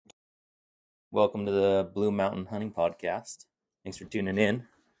Welcome to the Blue Mountain Hunting Podcast. Thanks for tuning in.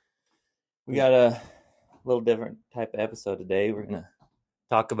 We got a little different type of episode today. We're going to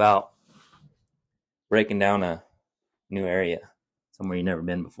talk about breaking down a new area, somewhere you've never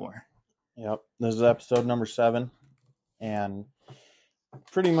been before. Yep, this is episode number 7, and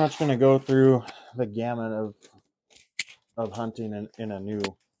pretty much going to go through the gamut of hunting in a new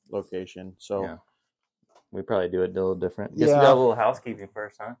location. So, yeah, we probably do it a little different. Guess we got a little housekeeping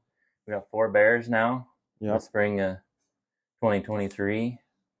first, huh? We got 4 bears now. In the spring of 2023.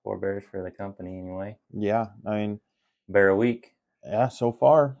 4 bears for the company anyway. Yeah, I mean, bear a week. Yeah, so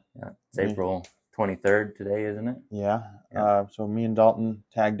far. Yeah, it's April 23rd today, isn't it? Yeah. So me and Dalton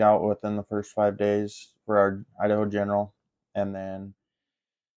tagged out within the first 5 days for our Idaho General, and then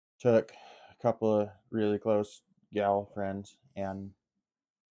took a couple of really close gal friends and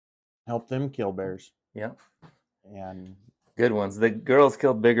helped them kill bears. Yep. And good ones. The girls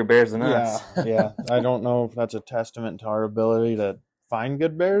killed bigger bears than us. Yeah. I don't know if that's a testament to our ability to find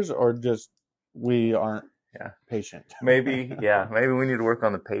good bears or just we aren't patient. Maybe we need to work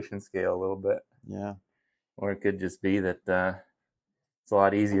on the patience scale a little bit. Yeah. Or it could just be that it's a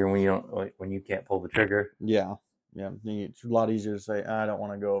lot easier when you can't pull the trigger. Yeah. Yeah. It's a lot easier to say, I don't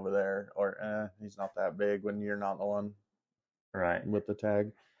want to go over there, or he's not that big when you're not the one with the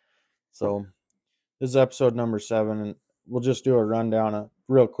tag. So this is episode number 7, and we'll just do a rundown of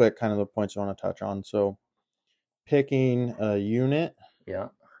real quick, kind of the points I want to touch on. So picking a unit. Yeah.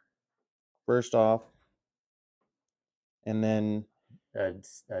 First off. And then a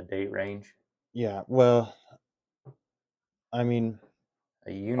date range. Yeah. Well, I mean,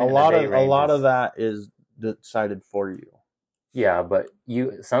 a unit. A lot of that is decided for you. Yeah, but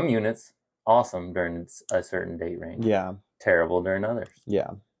some units awesome during a certain date range. Yeah. Terrible during others. Yeah.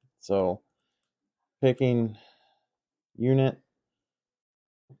 So picking unit,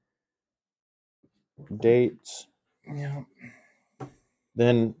 dates. Yeah.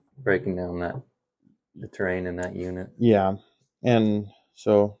 Then breaking down the terrain in that unit. Yeah. And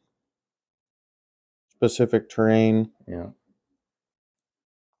so specific terrain. Yeah.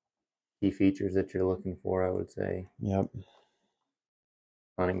 Key features that you're looking for, I would say. Yep.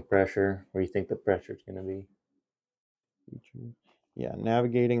 Hunting pressure, where you think the pressure is going to be. Yeah,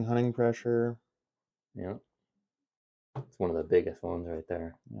 navigating hunting pressure. Yeah. It's one of the biggest ones right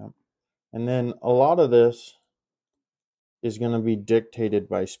there. Yep. And then a lot of this is going to be dictated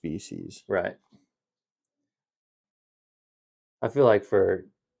by species. Right. I feel like for,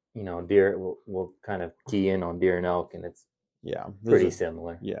 deer, we'll kind of key in on deer and elk, and it's pretty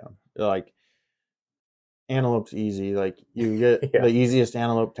similar. Yeah. Like antelope's easy. Like you get the easiest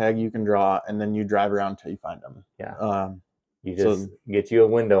antelope tag you can draw, and then you drive around until you find them. Yeah. You just get you a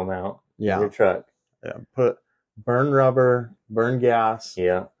window mount in your truck. Yeah. Burn rubber, burn gas.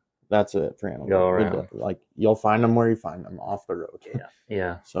 Yeah. That's it for antelope. Go around. Like you'll find them where you find them, off the road. Yeah.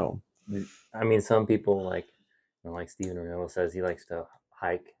 Yeah. So, I mean, some people like Steven Ranella says he likes to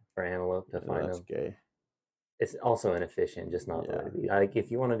hike for antelope to find them. Gay. It's also inefficient, just not the way to be. Like,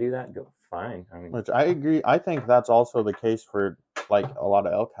 if you want to do that, go fine. I mean, which I agree. I think that's also the case for like a lot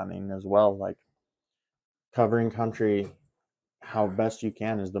of elk hunting as well. Like covering country, how best you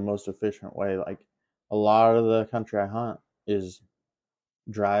can is the most efficient way. Like a lot of the country I hunt is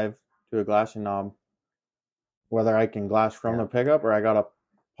drive to a glassing knob, whether I can glass from a pickup or I gotta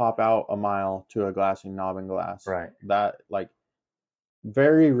pop out a mile to a glassing knob and glass. Right. That, like,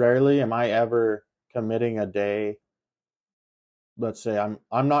 very rarely am I ever committing a day. Let's say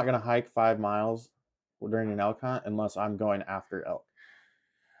I'm not going to hike 5 miles during an elk hunt unless I'm going after elk.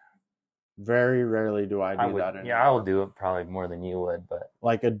 Very rarely do I do that. I will do it probably more than you would, but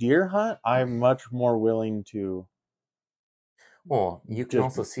like a deer hunt, I'm much more willing to. Well, you can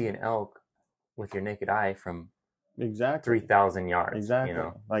also see an elk with your naked eye from 3,000 yards. Exactly.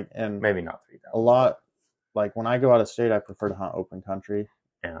 Like, and maybe not 3,000. A lot. Like when I go out of state, I prefer to hunt open country.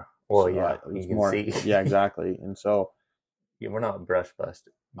 Yeah. Well, you can see. Yeah, exactly. And so. Yeah, we're not brush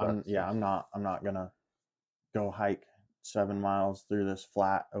busted. I'm not gonna go hike 7 miles through this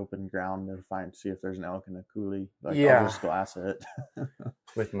flat open ground to see if there's an elk in a coulee. Like, I'll just glass it.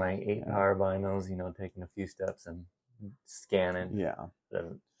 With my 8-power binos, taking a few steps and scanning. Yeah.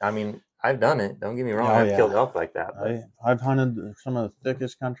 I mean, I've done it. Don't get me wrong. I've killed elk like that. I've hunted some of the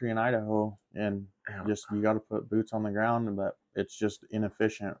thickest country in Idaho, and just you got to put boots on the ground, but it's just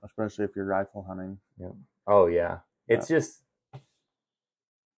inefficient, especially if you're rifle hunting. Yeah. Oh yeah. It's just.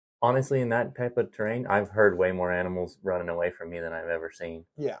 Honestly, in that type of terrain, I've heard way more animals running away from me than I've ever seen.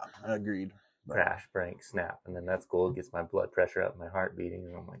 Yeah, agreed. Crash, break, snap, and then that's cool. It gets my blood pressure up, my heart beating,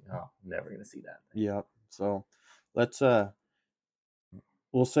 and I'm like, oh, I'm never going to see that. Yep. So let's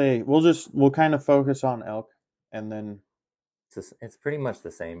we'll kind of focus on elk, and then It's pretty much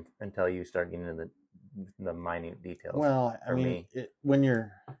the same until you start getting into the minute details. well, I for mean, me. when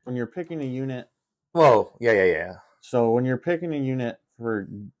you're picking a unit. Whoa, yeah. So when you're picking a unit for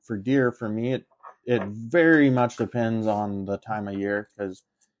deer, for me, it very much depends on the time of year, because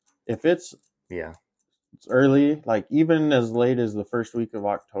if it's early, like even as late as the first week of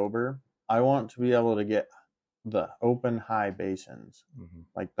October, I want to be able to get the open high basins. Mm-hmm.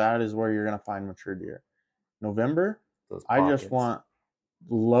 Like that is where you're going to find mature deer. November, I just want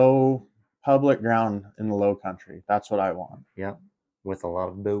low public ground in the low country. That's what I want. Yep, with a lot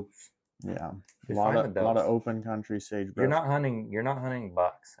of does. Yeah, a lot of open country sagebrush. You're not hunting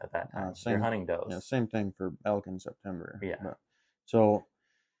bucks at that time. You're hunting does. Yeah, same thing for elk in September. Yeah. But, so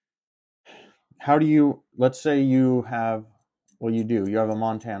how do you? Let's say you have. Well, you have a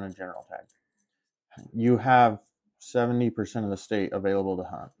Montana general tag. You have 70% of the state available to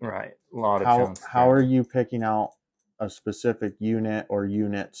hunt. Right. A lot of chunks. How are you picking out a specific unit or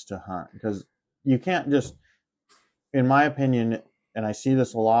units to hunt? Because you can't just, in my opinion, and I see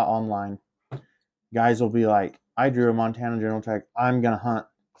this a lot online, guys will be like, I drew a Montana general tag, I'm going to hunt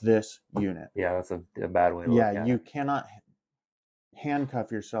this unit. Yeah, that's a bad way to look at it. You cannot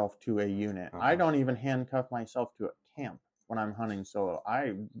handcuff yourself to a unit. I don't even handcuff myself to a camp when I'm hunting solo.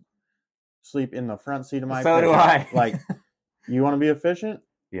 I sleep in the front seat of my So do I. Like, you want to be efficient?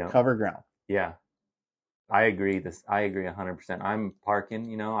 Yeah. Cover ground. Yeah. I agree 100%. I'm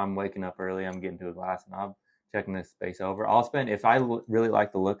parking, I'm waking up early, I'm getting to a glass knob, checking this space over. I'll spend, if I really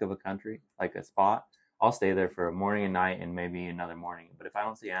like the look of a country, like a spot, I'll stay there for a morning and night and maybe another morning. But if I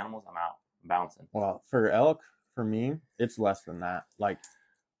don't see animals, I'm out. I'm bouncing. Well, for elk, for me, it's less than that. Like,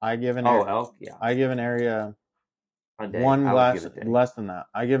 I give an elk, yeah. I give an area one glass, less than that.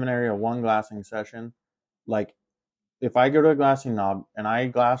 I give an area one glassing session. Like, if I go to a glassing knob and I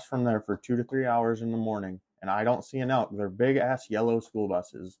glass from there for 2 to 3 hours in the morning and I don't see an elk, they're big ass yellow school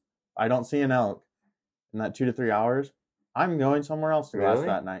buses. I don't see an elk in that 2 to 3 hours, I'm going somewhere else to glass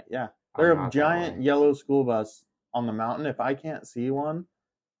that night. Yeah. They're a giant yellow school bus on the mountain. If I can't see one,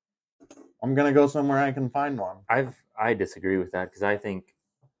 I'm going to go somewhere I can find one. I disagree with that, because I think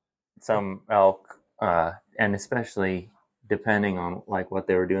some elk, and especially depending on like what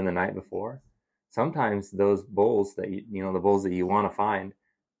they were doing the night before, sometimes those bulls that the bulls that you want to find,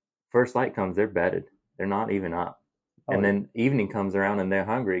 first light comes, they're bedded. They're not even up. And then evening comes around and they're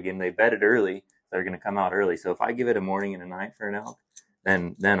hungry again. They bedded early. They're going to come out early. So if I give it a morning and a night for an elk,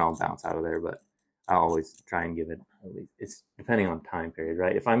 then I'll bounce out of there. But I always try and give it at least, it's depending on time period,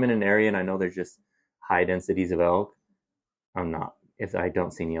 right? If I'm in an area and I know there's just high densities of elk, I'm not. If I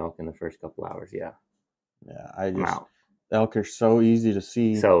don't see any elk in the first couple hours, yeah. Yeah, I'm out. Elk are so easy to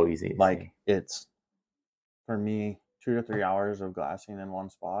see. So easy. Like, it's, for me, 2 to 3 hours of glassing in one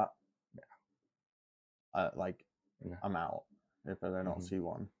spot. Yeah. I'm out if I don't see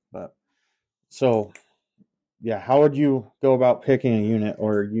one. But, so, yeah, how would you go about picking a unit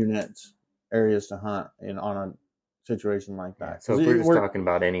or units, areas to hunt on a situation like that? Yeah, so if we're just talking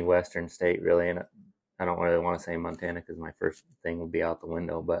about any western state, really, and I don't really want to say Montana because my first thing will be out the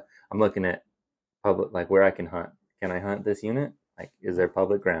window, but I'm looking at public, like where I can hunt. Can I hunt this unit? Like, is there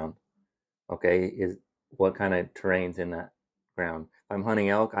public ground? Okay, what kind of terrain's in that ground? If I'm hunting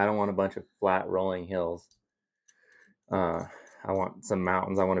elk, I don't want a bunch of flat rolling hills. I want some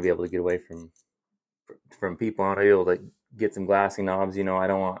mountains. I want to be able to get away from people. I want to be able to get some glassing knobs. I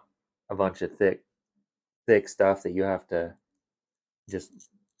don't want a bunch of thick stuff that you have to just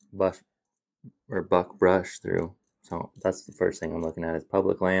buck brush through. So that's the first thing I'm looking at is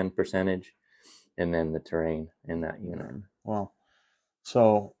public land percentage, and then the terrain in that unit. Well,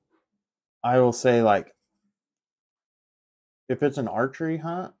 so I will say, like, if it's an archery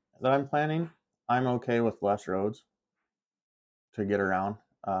hunt that I'm planning, I'm okay with less roads to get around,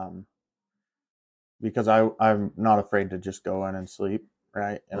 because I'm not afraid to just go in and sleep,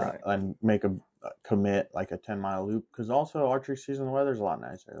 right? And make a commit like a 10-mile loop, because also archery season, the weather's a lot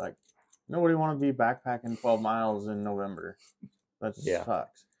nicer. Like, nobody want to be backpacking 12 miles in November. That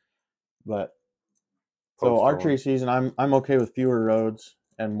sucks. But so archery season, I'm okay with fewer roads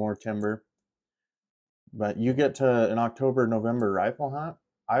and more timber. But you get to an October, November rifle hunt,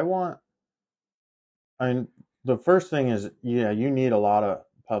 the first thing is, you need a lot of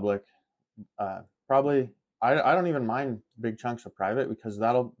public, probably, I don't even mind big chunks of private, because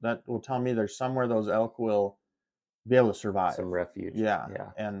that will tell me there's somewhere those elk will be able to survive. Some refuge. Yeah.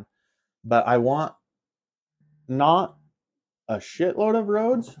 But I want not a shitload of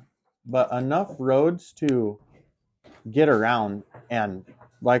roads, but enough roads to get around and,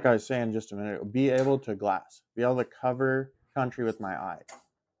 like I was saying just a minute ago, be able to glass, be able to cover country with my eye.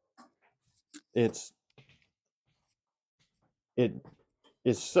 it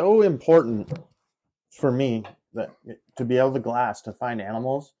is so important for me that to be able to glass, to find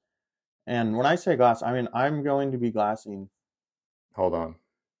animals. And when I say glass, I mean I'm going to be glassing. Hold on.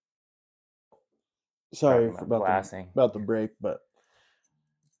 Sorry Talking about about glassing. the break, but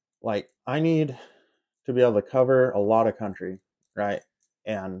like I need to be able to cover a lot of country, right?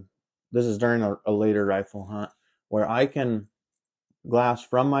 And this is during a later rifle hunt where I can glass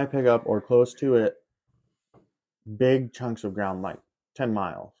from my pickup or close to it big chunks of ground, like 10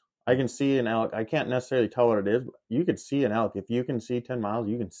 miles. I can see an elk. I can't necessarily tell what it is, but you could see an elk. If you can see 10 miles,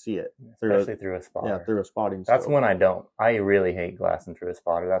 you can see it. Especially through a spotter. Yeah, through a spotting That's scope. when I don't. I really hate glassing through a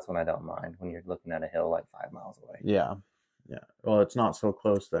spotter. That's when I don't mind, when you're looking at a hill like 5 miles away. Yeah. Yeah. Well, it's not so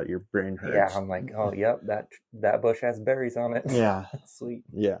close that your brain hurts. Yeah, I'm like, oh, yep, that bush has berries on it. Yeah. Sweet.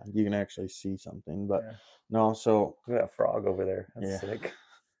 Yeah, you can actually see something. But Yeah. no, so Look at that frog over there. That's Yeah. sick.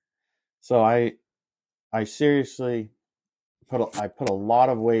 so I seriously I put a lot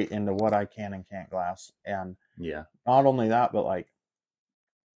of weight into what I can and can't glass. And Yeah. not only that, but like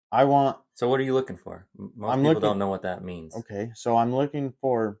I want. So what are you looking for? Most people don't know what that means. Okay, so I'm looking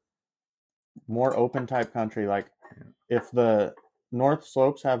for more open type country. Like if the north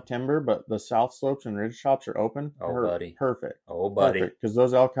slopes have timber, but the south slopes and ridge tops are open. Oh, buddy. Perfect. Oh, buddy. Because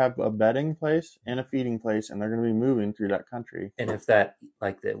those elk have a bedding place and a feeding place, and they're going to be moving through that country. And if that,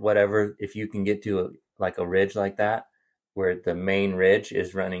 like the whatever, if you can get to a ridge like that, where the main ridge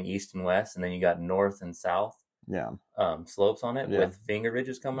is running east and west, and then you got north and south, yeah, slopes on it with finger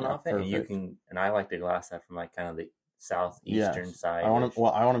ridges coming off it, perfect. and you can. And I like to glass that from like kind of the southeastern side. I want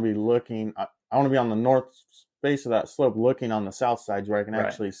to be looking. I want to be on the north face of that slope, looking on the south sides where I can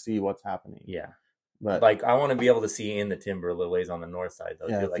actually see what's happening. Yeah, but like I want to be able to see in the timber a little ways on the north side though.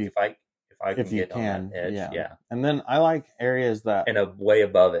 Yeah, too. Like if I can get on that edge, yeah. And then I like areas that and way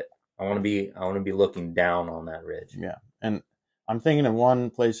above it. I want to be looking down on that ridge. Yeah, and I'm thinking of one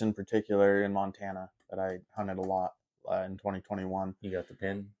place in particular in Montana that I hunted a lot in 2021. You got the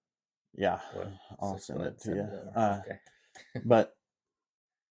pin? Yeah, I'll send it to you. Okay. But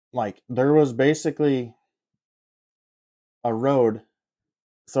like there was basically a road,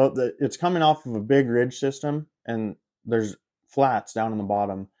 so it's coming off of a big ridge system, and there's flats down in the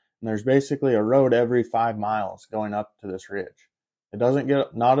bottom, and there's basically a road every 5 miles going up to this ridge. It doesn't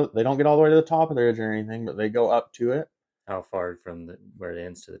they don't get all the way to the top of the ridge or anything, but they go up to it. How far from where it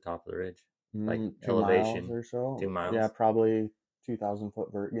ends to the top of the ridge? Like 2 elevation miles or so. 2 miles. Yeah, probably 2,000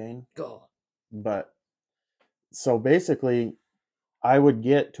 foot vert gain. God. But so basically, I would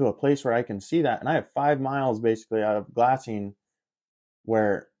get to a place where I can see that, and I have 5 miles basically out of glassing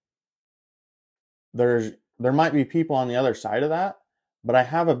where there might be people on the other side of that, but I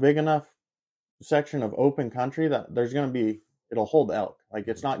have a big enough section of open country that it'll hold elk. Like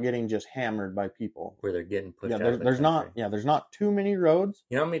it's not getting just hammered by people where they're getting pushed. There's not too many roads.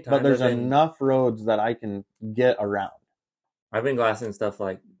 You know how many times? But there's enough roads that I can get around. I've been glassing stuff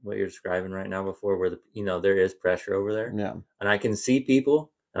like what you're describing right now before, where there is pressure over there. Yeah. And I can see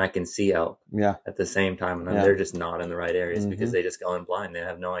people and I can see elk. Yeah. At the same time, and they're just not in the right areas because they just go in blind. They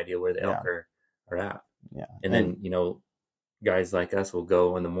have no idea where the elk are at. Yeah. And then guys like us will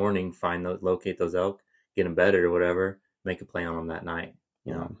go in the morning, locate those elk, get them bedded or whatever, make a play on them that night.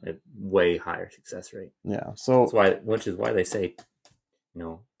 At way higher success rate. Yeah. So which is why they say,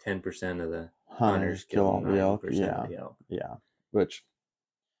 10% of the hunters kill all the elk. Yeah. Yeah. Which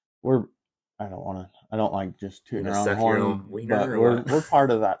I don't like just tooting around the horn, but we're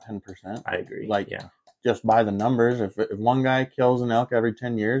part of that 10%. I agree. Just by the numbers, if one guy kills an elk every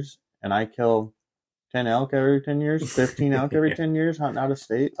 10 years and I kill 10 elk every 10 years, 15 elk every 10 years hunting out of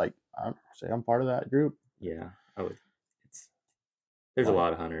state, like I'd say I'm part of that group. Yeah, I would. There's a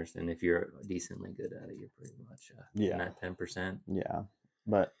lot of hunters, and if you're decently good at it, you're pretty much in that 10%. Yeah,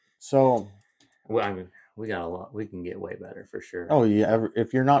 but so we got a lot. We can get way better for sure. Oh yeah,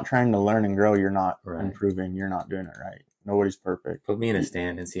 if you're not trying to learn and grow, you're not improving. You're not doing it right. Nobody's perfect. Put me in a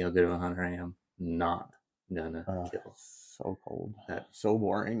stand and see how good of a hunter I am. Not gonna kill. So cold. So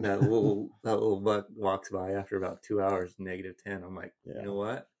boring. That little buck walks by after about 2 hours, -10. I'm like, you know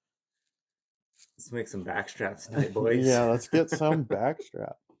what? Let's make some backstraps tonight, boys. Yeah, let's get some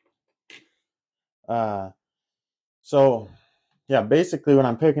backstrap. So yeah, basically when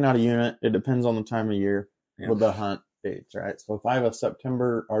I'm picking out a unit, it depends on the time of year with the hunt dates, right? So if I have a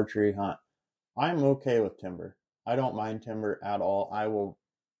September archery hunt, I'm okay with timber. I don't mind timber at all. I will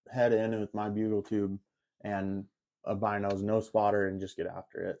head in with my bugle tube and a binos, no spotter, and just get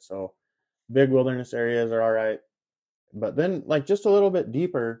after it. So big wilderness areas are all right. But then like just a little bit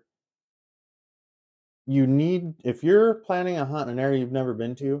deeper, if you're planning a hunt in an area you've never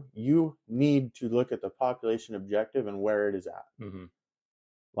been to, you need to look at the population objective and where it is at. Mm-hmm.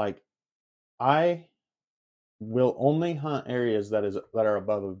 Like, I will only hunt areas that are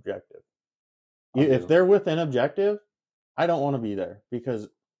above objective. If they're within objective, I don't want to be there, because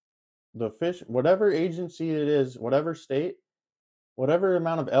the fish, whatever agency it is, whatever state, whatever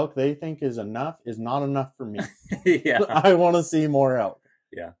amount of elk they think is enough is not enough for me. Yeah. I want to see more elk.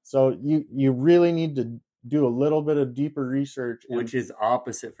 Yeah. So you really need to do a little bit of deeper research. Which is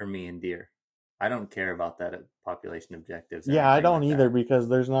opposite for me in deer. I don't care about that population objectives. Yeah, I don't either, because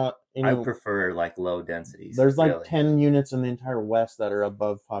there's not any. I prefer like low densities. There's like 10 units in the entire West that are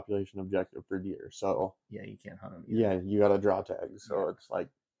above population objective for deer. So yeah, you can't hunt them either. Yeah, you got to draw tags. So it's like,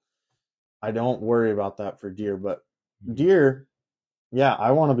 I don't worry about that for deer. But deer, yeah,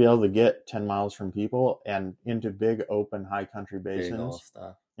 I want to be able to get 10 miles from people and into big open high country basins. Big old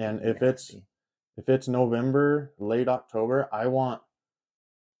stuff. And if it's November, late October, I want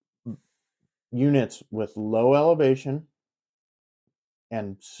units with low elevation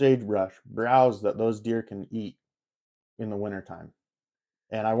and sagebrush, browse that those deer can eat in the wintertime.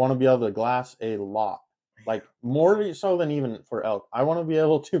 And I want to be able to glass a lot, like more so than even for elk. I want to be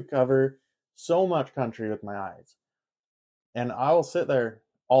able to cover so much country with my eyes. And I will sit there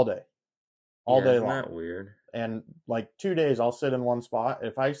all day long. Isn't that weird? And like 2 days, I'll sit in one spot.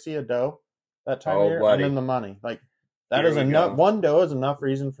 If I see a doe that time of year, I'm in the money. Like, that is enough. One doe is enough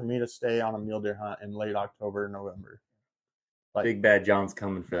reason for me to stay on a mule deer hunt in late October, November. Like, Big Bad John's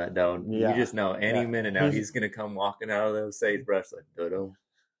coming for that doe. Yeah, you just know any minute now he's going to come walking out of those sagebrush like, dum,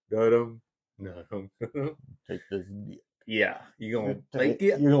 dum, dum. Take this deer. Yeah, you going to take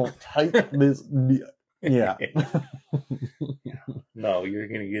it? You're going to take this deer. Yeah. No, you're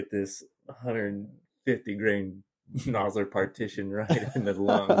going to get this 150 grain nozzler partition right in the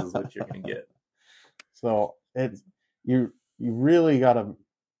lungs is what you're going to get. So it's you really got to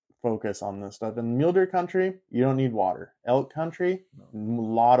focus on this stuff. In mule deer country, you don't need water. Elk country, a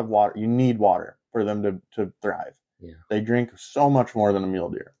lot of water. You need water for them to thrive. Yeah, they drink so much more than a mule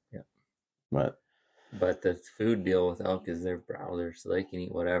deer. Yeah, but the food deal with elk is they're browsers, so they can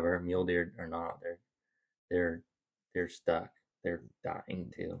eat whatever. Mule deer are not. They're stuck. They're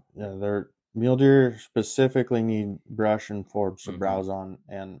dying too. Yeah, mule deer specifically need brush and forbs to browse on,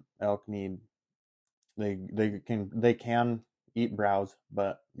 and elk need they can eat browse,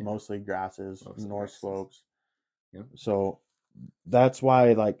 but mostly grasses, north slopes. Yep. So that's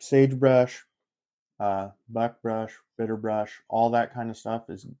why, like, sagebrush, buckbrush, bitterbrush, all that kind of stuff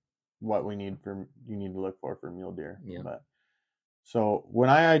is what you need to look for mule deer. Yeah. But so when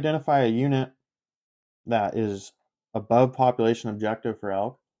I identify a unit that is above population objective for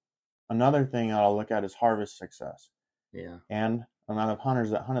elk, another thing I'll look at is harvest success. Yeah. And amount of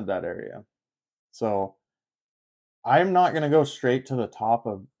hunters that hunted that area. So I'm not going to go straight to the top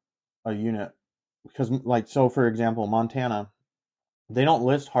of a unit, because, like, so for example, Montana, they don't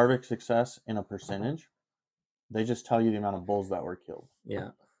list harvest success in a percentage. They just tell you the amount of bulls that were killed.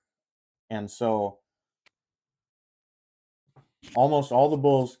 Yeah. And so almost all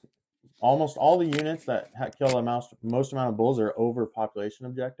the units that kill the most amount of bulls are over population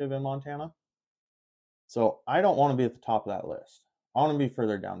objective in Montana. So I don't want to be at the top of that list. I want to be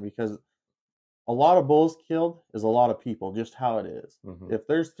further down, because a lot of bulls killed is a lot of people, just how it is. Mm-hmm. If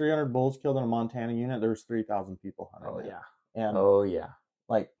there's 300 bulls killed in a Montana unit, there's 3,000 people hunting. Oh, yeah.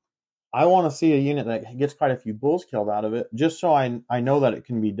 Like, I want to see a unit that gets quite a few bulls killed out of it, just so I know that it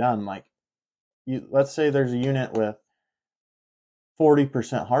can be done. Like, let's say there's a unit with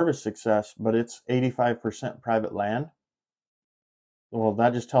 40% harvest success, but it's 85% private land. Well,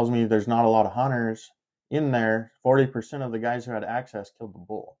 that just tells me there's not a lot of hunters in there. 40% of the guys who had access killed the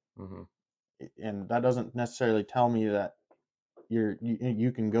bull. Mm-hmm. And that doesn't necessarily tell me that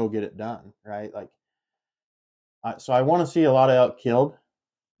you can go get it done, right? Like, so I want to see a lot of elk killed,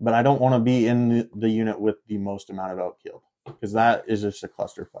 but I don't want to be in the unit with the most amount of elk killed, because that is just a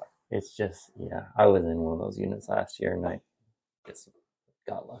clusterfuck. It's just, yeah. I was in one of those units last year, and I just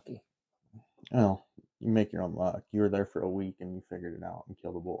got lucky. Oh, you make your own luck. You were there for a week and you figured it out and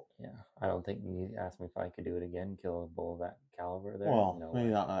killed a bull. Yeah, I don't think you asked me if I could do it again, kill a bull of that caliber there. Well, no, maybe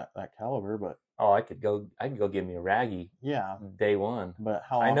not that caliber, but I could go give me a raggy. Yeah, day one. But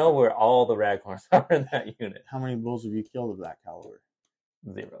how? I know where all the raghorns are in that unit. How many bulls have you killed of that caliber?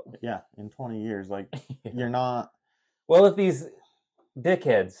 0. Yeah, in 20 years, like yeah. You're not. Well, if these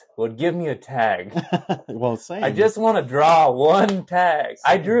dickheads would give me a tag. Well, same. I just want to draw one tag.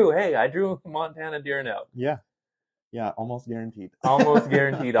 Same. I drew Montana deer and elk. Yeah, almost guaranteed. Almost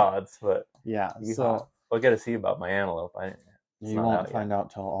guaranteed odds, but yeah. So I got to see about my antelope. You won't find out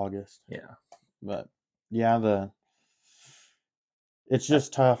till August. Yeah, but yeah, it's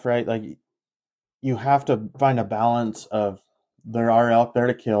just tough, right? Like you have to find a balance of there are elk there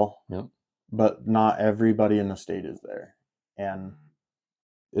to kill, Yep. but not everybody in the state is there, and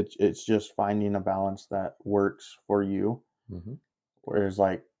it's just finding a balance that works for you. Mm-hmm. Whereas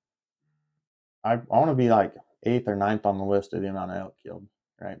like I want to be like 8th or 9th on the list of the amount of elk killed,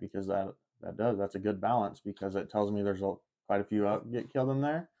 right? Because that's a good balance because it tells me there's quite a few elk get killed in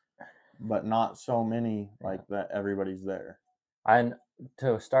there, but not so many like that everybody's there. And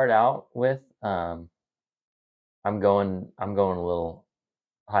to start out with, I'm going a little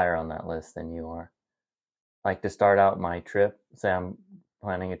higher on that list than you are. Like to start out my trip, say I'm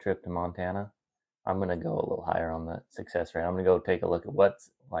planning a trip to Montana, I'm gonna go a little higher on the success rate. I'm gonna go take a look at what's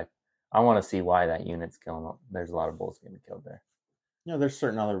like. I want to see why that unit's killing them. There's a lot of bulls getting killed there. You know, there's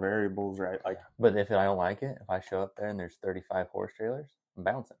certain other variables, right? Like, but if I don't like it, if I show up there and there's 35 horse trailers, I'm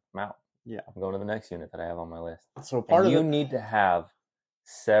bouncing. I'm out. Yeah, I'm going to the next unit that I have on my list. So part and of you need to have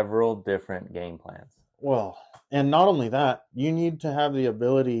several different game plans. Well, and not only that, you need to have the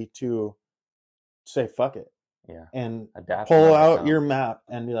ability to say fuck it. Yeah. And adapt. Pull out your map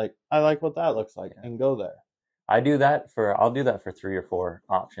and be like, I like what that looks like, and go there. I'll do that for 3 or 4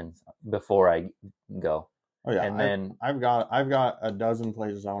 options before I go. Oh yeah, and then I've got a dozen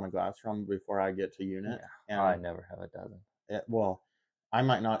places I want to glass from before I get to unit. Yeah, and I never have a dozen. Well, I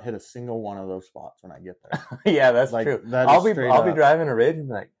might not hit a single one of those spots when I get there. Yeah, that's like, true. I'll be driving a ridge and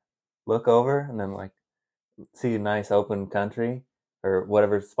be like, look over and then like see a nice open country or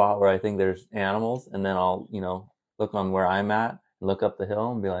whatever spot where I think there's animals, and then I'll look on where I'm at and look up the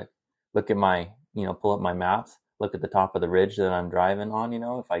hill and be like, look at my pull up my maps, look at the top of the ridge that I'm driving on.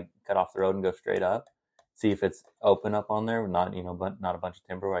 If I cut off the road and go straight up, see if it's open up on there, not but not a bunch of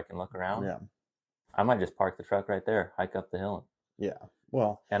timber where I can look around. Yeah, I might just park the truck right there, hike up the hill. Yeah,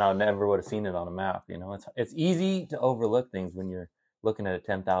 well, and I never would have seen it on a map. It's easy to overlook things when you're looking at a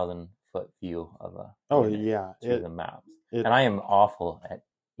 10,000 foot view of a through the maps. And I am awful at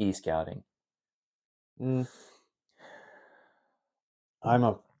e-scouting.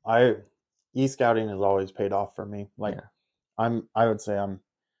 E-scouting has always paid off for me. Like I would say I'm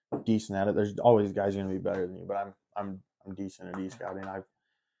decent at it. There's always guys going to be better than you, but I'm decent at e-scouting. I've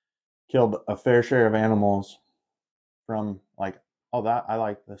killed a fair share of animals from like, oh, that I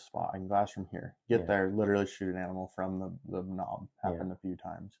like this spot. I can glass from here. Get there, literally shoot an animal from the knob. Happened a few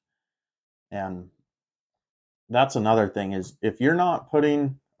times. And that's another thing is if you're not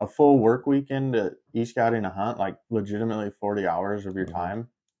putting a full work week into e-scouting a hunt, like legitimately 40 hours of your time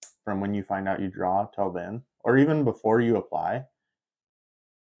from when you find out you draw till then, or even before you apply,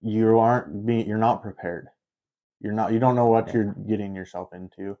 you're not prepared. You don't know what you're getting yourself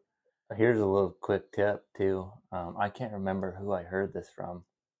into. Here's a little quick tip too. I can't remember who I heard this from.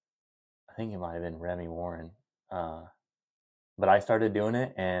 I think it might have been Remy Warren. But I started doing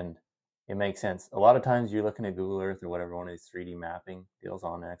it and it makes sense. A lot of times you're looking at Google Earth or whatever, one of these 3D mapping deals,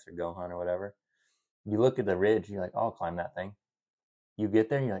 OnX or GoHunt or whatever. You look at the ridge, you're like, oh, I'll climb that thing. You get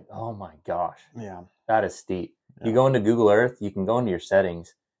there and you're like, oh my gosh. Yeah. That is steep. Yeah. You go into Google Earth, you can go into your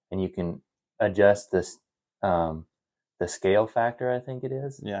settings and you can adjust this the scale factor, I think it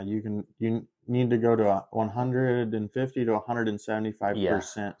is. Yeah, you need to go to 150 to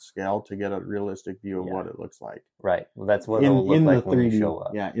 175% scale to get a realistic view of what it looks like. Right. Well, that's what it'll look like when you show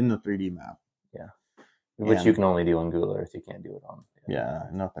up. Yeah, in the 3D map. Yeah. Which you can only do on Google Earth. You can't do it on. Yeah,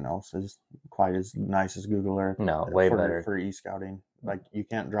 nothing else is quite as nice as Google Earth. No, way better. For e-scouting. Like, you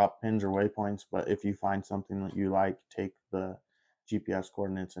can't drop pins or waypoints, but if you find something that you like, take the GPS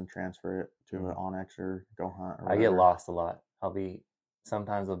coordinates and transfer it to an OnX or GoHunt or whatever. I get lost a lot.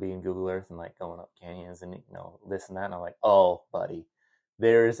 Sometimes I'll be in Google Earth and like going up canyons and this and that, and I'm like, oh buddy,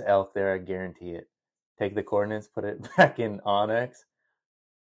 there's elk there, I guarantee it. Take the coordinates, put it back in OnX.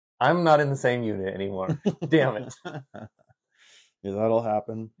 I'm not in the same unit anymore. Damn it. Yeah, that'll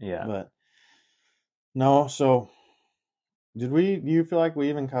happen. Yeah. But no, so do you feel like we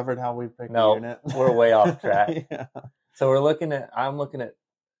even covered how we picked the unit? No, we're way off track. Yeah. So I'm looking at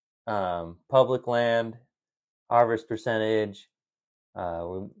public land, harvest percentage.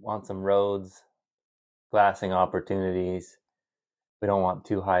 We want some roads, glassing opportunities. We don't want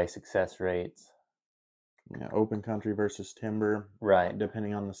too high success rates. Yeah, open country versus timber. Right.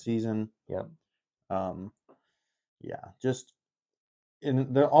 Depending on the season. Yep. Yeah, just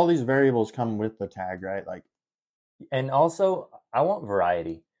all these variables come with the tag, right? Like, and also I want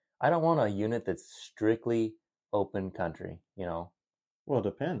variety. I don't want a unit that's strictly open country, Well, it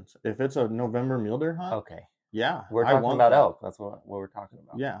depends. If it's a November mule deer hunt, okay, yeah, we're talking about elk. That's what we're talking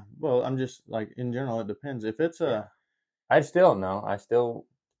about. Yeah, well, I'm just like in general, it depends. If it's I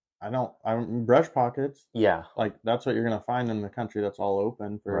brush pockets. Yeah. Like that's what you're gonna find in the country that's all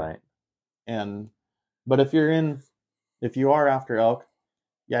open for. Right. But if you are after elk,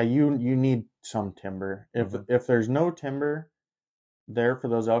 yeah, you need some timber. If there's no timber there for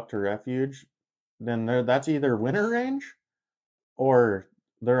those elk to refuge, then that's either winter range or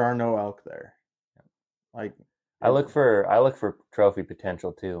there are no elk there. Like I look for trophy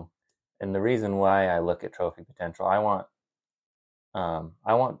potential too. And the reason why I look at trophy potential, I want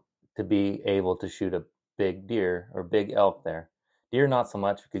to be able to shoot a big deer or big elk there. Deer not so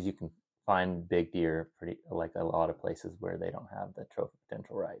much, because you can find big deer pretty like a lot of places where they don't have the trophy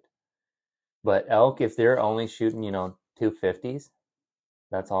potential right. But elk, if they're only shooting 250s,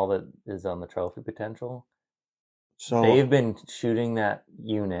 that's all that is on the trophy potential. so They've been shooting that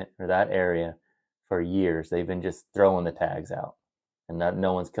unit or that area for years. They've been just throwing the tags out, and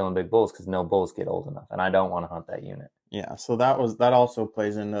no one's killing big bulls because no bulls get old enough. And I don't want to hunt that unit. yeah, so that also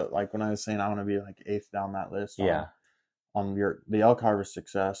plays into, like, when I was saying I want to be like eighth down that list. Yeah. On the elk harvest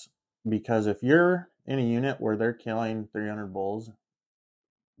success, because if you're in a unit where they're killing 300 bulls,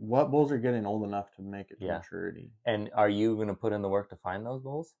 what bulls are getting old enough to make it to maturity? And are you going to put in the work to find those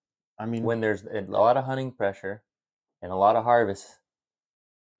bulls? I mean, when there's a lot of hunting pressure and a lot of harvests,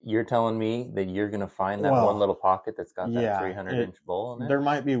 you're telling me that you're going to find that one little pocket that's got that 300-inch bull in it? There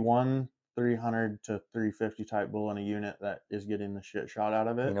might be one 300 to 350 type bull in a unit that is getting the shit shot out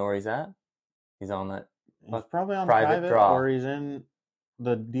of it. You know where he's at? He's on that. He's probably on private draw, or he's in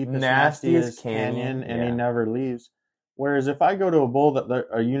the deepest, nastiest canyon, and he never leaves. Whereas if I go to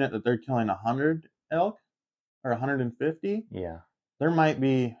a unit that they're killing 100 elk or 150, there might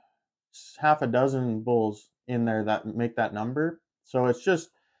be half a dozen bulls in there that make that number. So it's just,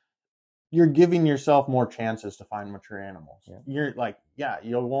 you're giving yourself more chances to find mature animals. Yeah. You're like,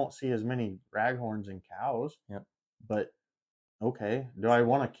 you won't see as many raghorns and cows. Yeah. But okay, do I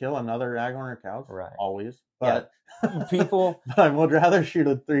want to kill another raghorn or cows? Right. Always. But people but I would rather shoot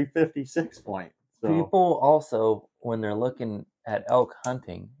a 356 point. So people also, when they're looking at elk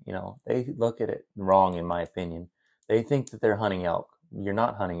hunting, they look at it wrong, in my opinion. They think that they're hunting elk. You're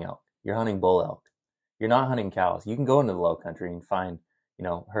not hunting elk. You're hunting bull elk. You're not hunting cows. You can go into the low country and find,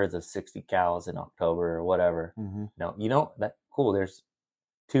 herds of 60 cows in October or whatever. That cool. There's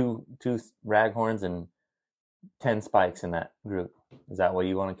two raghorns and 10 spikes in that group. Is that what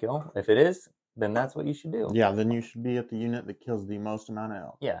you want to kill? If it is, then that's what you should do. Yeah, then you should be at the unit that kills the most amount of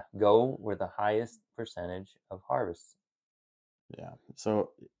elk. Yeah, go where the highest percentage of harvests. Yeah,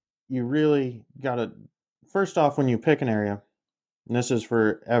 so you really got to, first off, when you pick an area, and this is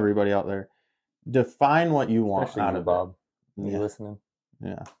for everybody out there, define what you want. Especially out of Bob. You listening?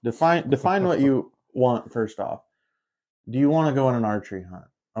 Yeah. Define what you want first off. Do you want to go on an archery hunt?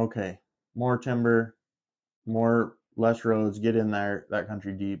 Okay. More timber, less roads, get in there, that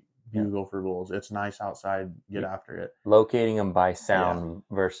country deep, bugle for bulls. It's nice outside, get after it. Locating them by sound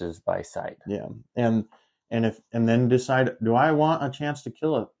versus by sight. Yeah. And then decide, do I want a chance to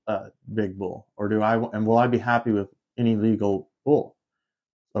kill a big bull, or will I be happy with any legal bull?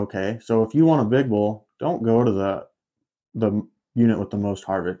 Okay, so if you want a big bull, don't go to the unit with the most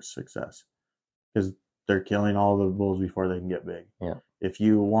harvest success, because they're killing all the bulls before they can get big. Yeah. If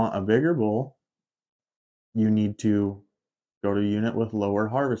you want a bigger bull, you need to go to a unit with lower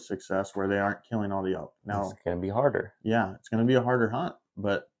harvest success where they aren't killing all the elk. Now it's going to be harder. Yeah, it's going to be a harder hunt,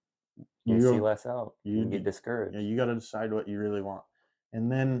 but you see less elk. You get discouraged. Yeah, you got to decide what you really want.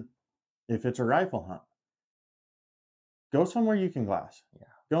 And then if it's a rifle hunt, go somewhere you can glass. Yeah.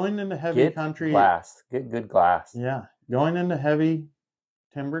 Going into heavy country. Get good glass. Yeah. Going into heavy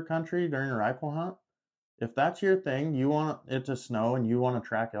timber country during a rifle hunt, if that's your thing, you want it to snow and you want to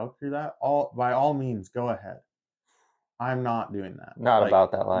track elk through that, by all means, go ahead. I'm not doing that. Not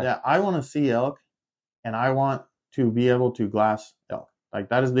about that life. Yeah, I want to see elk, and I want to be able to glass elk. Like,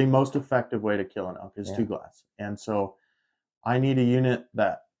 that is the most effective way to kill an elk, is to glass. And so I need a unit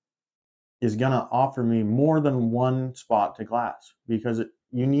that is going to offer me more than one spot to glass, because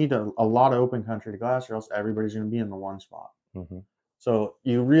you need a lot of open country to glass, or else everybody's going to be in the one spot. Mm-hmm. So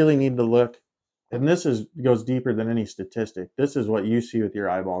you really need to look, and this goes deeper than any statistic. This is what you see with your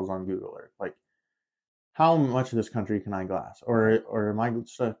eyeballs on Google Earth. Like, how much of this country can I glass? Or am I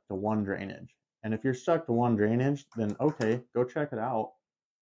stuck to one drainage? And if you're stuck to one drainage, then okay, go check it out.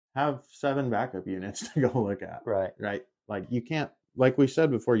 Have 7 backup units to go look at. Right. Right. Like, you can't, like we said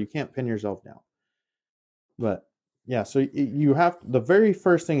before, you can't pin yourself down. But yeah, so you have, the very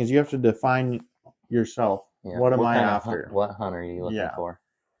first thing is you have to define yourself. Yeah. What am I after? What hunt are you looking for?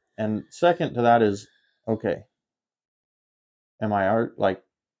 And second to that is, okay, am I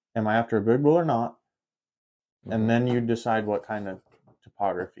after a big bull or not? Mm-hmm. And then you decide what kind of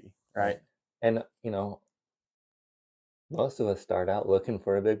topography, right? And most of us start out looking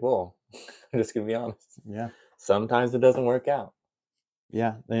for a big bull. I'm just gonna be honest. Yeah. Sometimes it doesn't work out.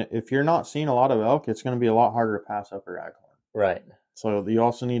 Yeah. If you're not seeing a lot of elk, it's going to be a lot harder to pass up a raghorn. Right. So you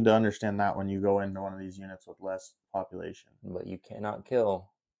also need to understand that when you go into one of these units with less population. But you cannot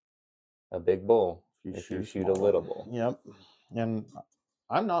kill a big bull if you shoot a little bull. Yep. And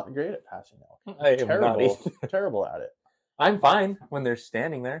I'm not great at passing elk. I am not either. Terrible at it. I'm fine when they're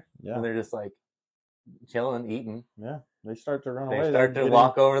standing there. Yeah. When they're just like chilling, eating. Yeah. They start to run They away. start to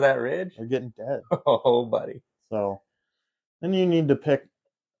walk over that ridge. They're getting dead. Oh, buddy. So then you need to pick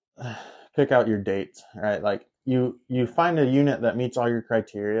out your dates, right? Like you find a unit that meets all your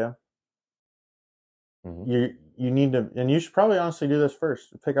criteria. Mm-hmm. You need to, and you should probably honestly do this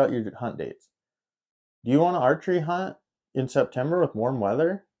first. Pick out your hunt dates. Do you want to archery hunt in September with warm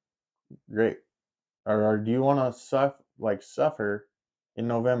weather? Great. Or do you want to suffer in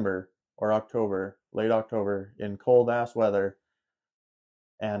November or October, late October, in cold ass weather?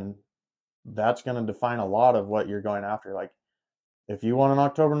 And that's going to define a lot of what you're going after. Like, if you want an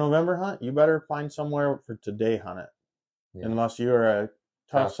October, November hunt, you better find somewhere to day hunt it. Yeah. Unless you are a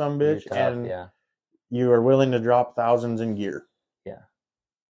tough sumbitch and you are willing to drop thousands in gear. Yeah.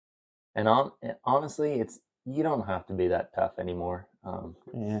 And honestly, you don't have to be that tough anymore.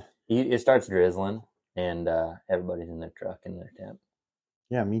 It starts drizzling and everybody's in their truck in their tent.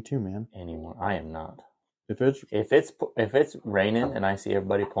 Yeah, me too, man. Anymore, I am not. If it's raining and I see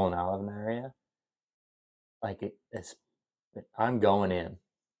everybody pulling out of an area, like I'm going in.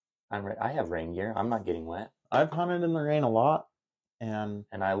 I have rain gear. I'm not getting wet. I've hunted in the rain a lot, and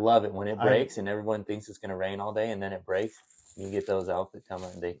I love it when it breaks and everyone thinks it's going to rain all day, and then it breaks. You get those elk that come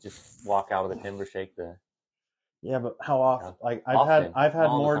and they just walk out of the timber, shake the. Yeah, but how often? Like I've had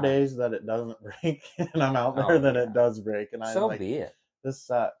more days that it doesn't break, and I'm out there than it does break, and I'm like, be it. This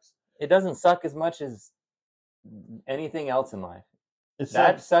sucks. It doesn't suck as much as anything else in life.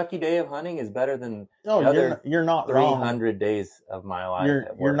 That sucky day of hunting is better than you're not 300 days of my life.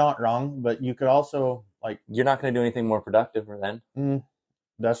 You're not wrong, but you could also you're not going to do anything more productive then.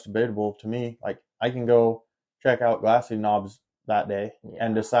 That's debatable to me. Like I can go check out glassy knobs that day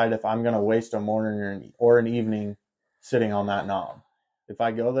and decide if I'm going to waste a morning or an evening sitting on that knob. If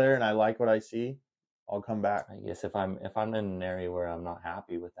I go there and I like what I see, I'll come back. I guess if I'm in an area where I'm not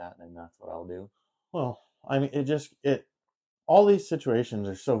happy with that, then that's what I'll do. Well, I mean, all these situations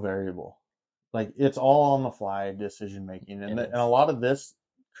are so variable. Like it's all on the fly decision making, and a lot of this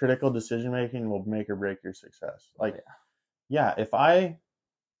critical decision making will make or break your success. Like, if I'm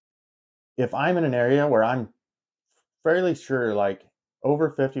in an area where I'm fairly sure, like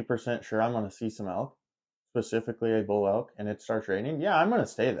over 50% sure I'm going to see some elk, specifically a bull elk, and it starts raining, I'm going to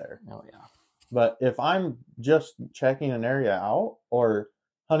stay there. Oh yeah. But if I'm just checking an area out or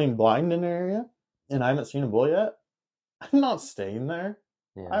hunting blind in an area and I haven't seen a bull yet, I'm not staying there.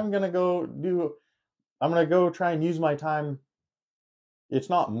 Yeah. I'm going to go try and use my time. It's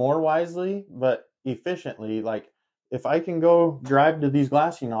not more wisely, but efficiently. Like if I can go drive to these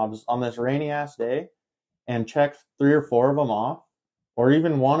glassy knobs on this rainy ass day and check 3 or 4 of them off, or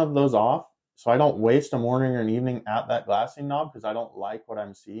even one of those off, so I don't waste a morning or an evening at that glassy knob because I don't like what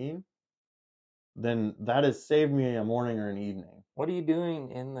I'm seeing, then that has saved me a morning or an evening. What are you doing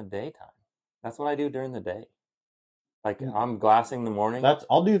in the daytime? That's what I do during the day. Like I'm glassing the morning.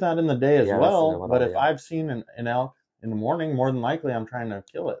 I'll do that in the day as well. But if I've seen an elk in the morning, more than likely I'm trying to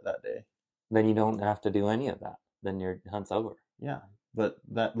kill it that day. Then you don't have to do any of that. Then your hunt's over. Yeah, but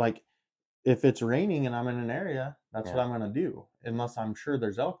if it's raining and I'm in an area, that's what I'm going to do, unless I'm sure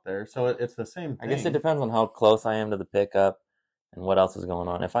there's elk there. So it's the same thing. I guess it depends on how close I am to the pickup and what else is going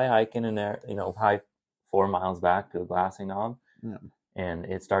on. If I hike in an area, hike 4 miles back to a glassy knob and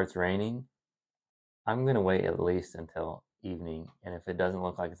it starts raining, I'm going to wait at least until evening. And if it doesn't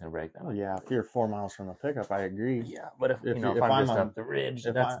look like it's going to break, then if you're 4 miles from the pickup, I agree. Yeah, but if I'm just up the ridge,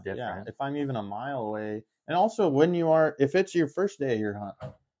 that's different. Yeah, if I'm even a mile away. And also if it's your first day of your hunt,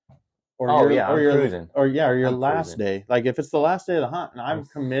 your last day. Like if it's the last day of the hunt and I'm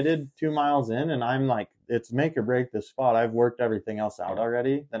committed 2 miles in and I'm like, it's make or break this spot, I've worked everything else out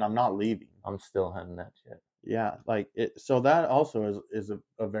already, then I'm not leaving. I'm still hunting that shit. Yeah, like it. So that also is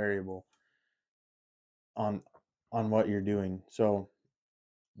a variable on what you're doing. So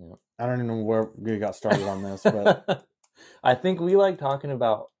I don't even know where we got started on this, but I think we like talking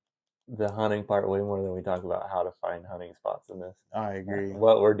about the hunting part way more than we talk about how to find hunting spots in this. I agree.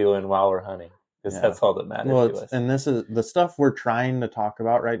 What we're doing while we're hunting, because that's all that matters to us. And this is the stuff we're trying to talk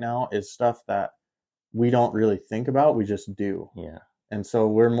about right now is stuff that we don't really think about. We just do. Yeah. And so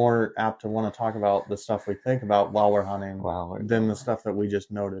we're more apt to want to talk about the stuff we think about while we're hunting than the stuff that we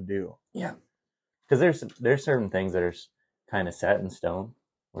just know to do. Yeah. Because there's certain things that are kind of set in stone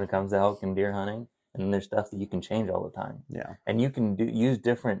when it comes to elk and deer hunting, and then there's stuff that you can change all the time. Yeah. And you can use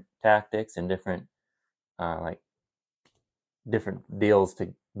different tactics and different different deals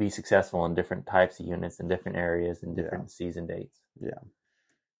to be successful in different types of units and different areas and different season dates. Yeah.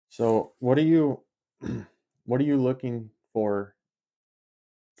 So what are you looking for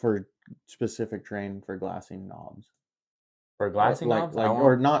specific terrain for glassing knobs? For glassing knobs?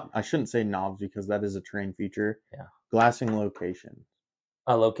 Or not, I shouldn't say knobs because that is a terrain feature. Yeah. Glassing location.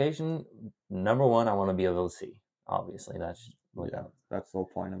 A location, number one, I want to be able to see. Obviously, that's that's the whole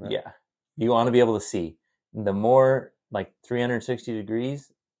point of it. Yeah. You want to be able to see. The more like 360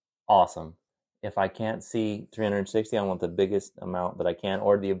 degrees, awesome. If I can't see 360, I want the biggest amount that I can,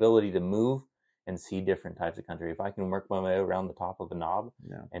 or the ability to move and see different types of country. If I can work my way around the top of a knob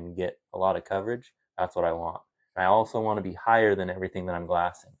and get a lot of coverage, that's what I want. I also want to be higher than everything that I'm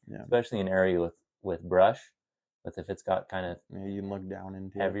glassing, especially in an area with brush. But if it's got kind of you can look down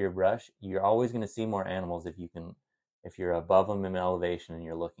into heavier brush, you're always going to see more animals if you're above them in elevation and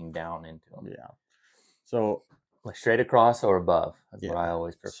you're looking down into them. Yeah. So like straight across or above. That's what I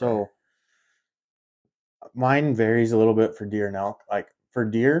always prefer. So mine varies a little bit for deer and elk. Like for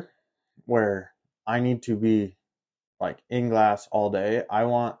deer, where I need to be like in glass all day, I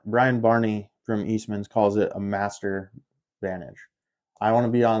want Brian Barney from Eastman's calls it a master vantage. I want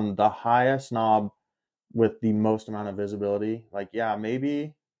to be on the highest knob with the most amount of visibility. Like, yeah,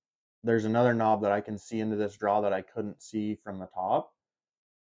 maybe there's another knob that I can see into this draw that I couldn't see from the top,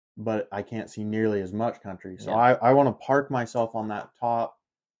 but I can't see nearly as much country. So I want to park myself on that top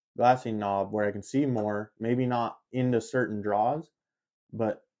glassing knob where I can see more, maybe not into certain draws,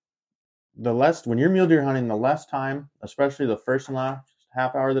 but when you're mule deer hunting, the less time, especially the first and last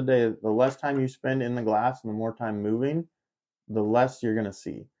half hour of the day, the less time you spend in the glass and the more time moving, the less you're going to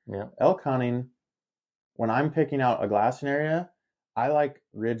see. Yeah. Elk hunting, when I'm picking out a glassing area, I like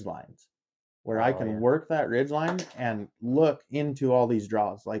ridge lines where I can work that ridge line and look into all these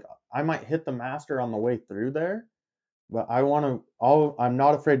draws. Like I might hit the master on the way through there, but I'm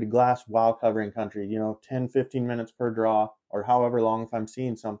not afraid to glass while covering country, 10, 15 minutes per draw or however long if I'm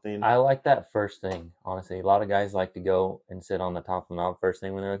seeing something. I like that first thing, honestly. A lot of guys like to go and sit on the top of the knob first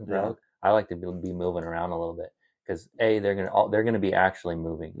thing when they're looking for elk. I like to be moving around a little bit because they're gonna be actually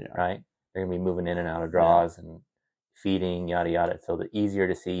moving, right? They're gonna be moving in and out of draws and feeding, yada yada. So the easier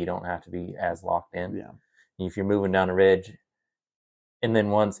to see, you don't have to be as locked in. Yeah. And if you're moving down a ridge, and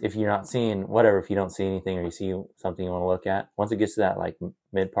then if you're not seeing if you don't see anything or you see something you want to look at, once it gets to that like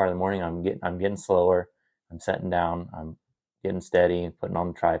mid part of the morning, I'm getting slower. I'm setting down. I'm getting steady and putting on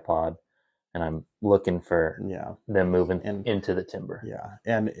the tripod, and I'm looking for them moving into the timber. Yeah,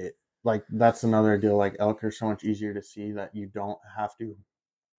 and that's another deal. Like elk are so much easier to see that you don't have to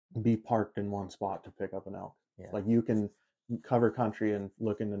be parked in one spot to pick up an elk. Yeah. Like you can cover country and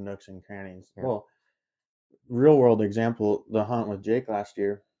look into nooks and crannies. Yeah. Well, real world example, the hunt with Jake last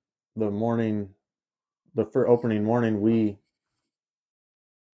year, the opening morning, we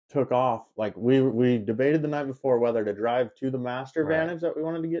took off. Like we debated the night before whether to drive to the master vantage that we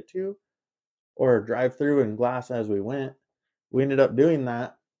wanted to get to or drive through and glass as we went. We ended up doing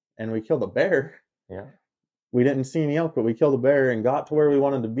that and we killed a bear. Yeah. We didn't see any elk, but we killed a bear and got to where we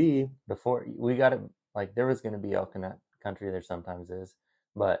wanted to be. Before we got it, like there was going to be elk in that country. There sometimes is,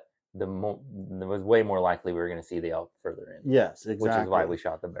 but there was way more likely we were going to see the elk further in. Yes, exactly. Which is why we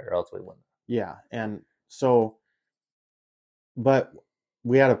shot the bear, else we wouldn't. Yeah, and so, but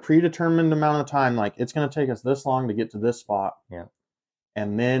we had a predetermined amount of time. Like it's going to take us this long to get to this spot. Yeah.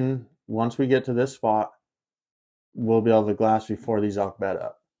 And then once we get to this spot, we'll be able to glass before these elk bed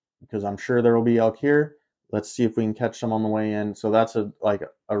up, because I'm sure there will be elk here. Let's see if we can catch some on the way in. So that's a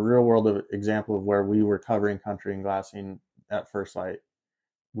real world example of where we were covering country and glassing at first sight.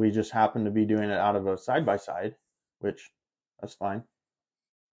 We just happened to be doing it out of a side by side, which that's fine.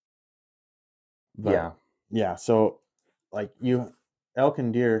 But, yeah. So like elk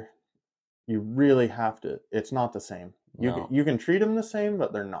and deer, you really have to. It's not the same. You can treat them the same,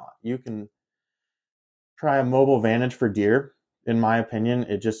 but they're not. You can try a mobile vantage for deer. In my opinion,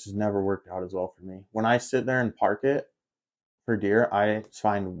 it just has never worked out as well for me. When I sit there and park it for deer, I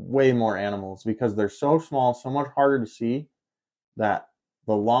find way more animals because they're so small, so much harder to see, that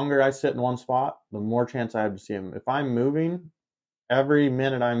the longer I sit in one spot, the more chance I have to see them. If I'm moving, every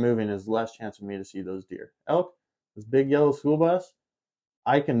minute I'm moving is less chance of me to see those deer. Elk, this big yellow school bus,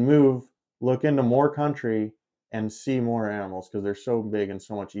 I can move, look into more country, and see more animals because they're so big and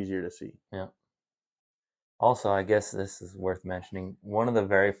so much easier to see. Yeah. Also, I guess this is worth mentioning. One of the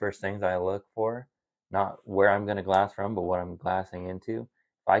very first things I look for, not where I'm going to glass from, but what I'm glassing into.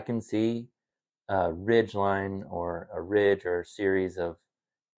 If I can see a ridge line or a ridge or a series of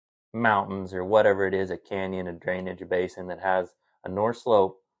mountains or whatever it is, a canyon, a drainage, a basin that has a north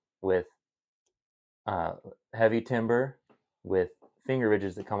slope with uh, heavy timber with finger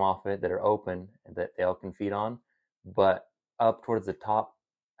ridges that come off of it that are open that the elk can feed on, but up towards the top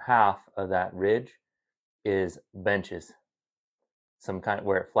half of that ridge is benches, some kind of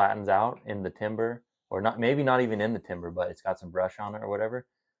where it flattens out in the timber, or not, maybe not even in the timber, but it's got some brush on it or whatever.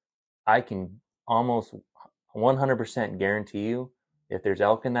 I can almost 100% guarantee you, if there's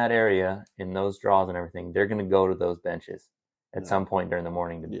elk in that area, in those draws and everything, they're going to go to those benches at some point during the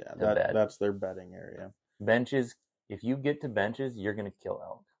morning to bed. That's their bedding area. Benches, if you get to benches, you're going to kill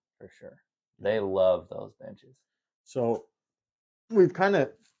elk for sure. They love those benches. So we kind of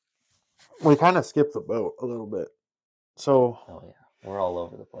skipped the boat a little bit. So oh yeah, we're all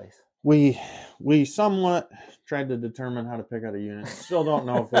over the place. We somewhat tried to determine how to pick out a unit. Still don't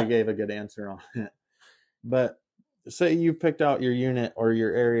know if we gave a good answer on it. But say you picked out your unit or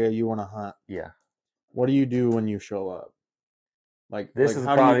your area you want to hunt. Yeah. What do you do when you show up? Like, this like is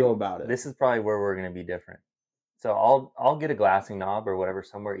how probably, do you go about it? This is probably where we're going to be different. So I'll get a glassing knob or whatever,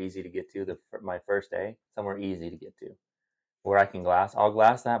 somewhere easy to get to my first day, somewhere easy to get to where I can glass. I'll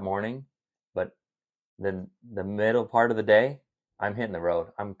glass that morning, but then the middle part of the day, I'm hitting the road.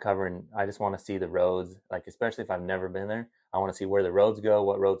 I'm covering, I just want to see the roads, like especially if I've never been there. I want to see where the roads go,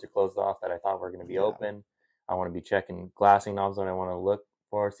 what roads are closed off that I thought were going to be open. I want to be checking glassing knobs when I want to look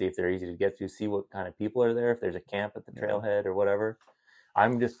for, see if they're easy to get to, see what kind of people are there, if there's a camp at the trailhead or whatever. I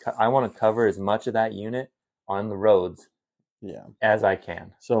want to cover as much of that unit on the roads as I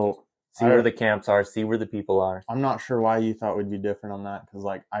can. So see where the camps are, see where the people are. I'm not sure why you thought we'd be different on that, because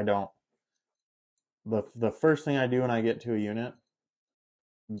like I don't. The first thing I do when I get to a unit,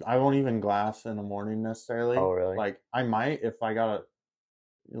 I won't even glass in the morning necessarily. Oh, really? Like I might if I got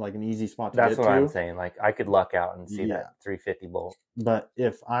an easy spot to get to. That's what I'm saying. Like I could luck out and see that 350 bolt. But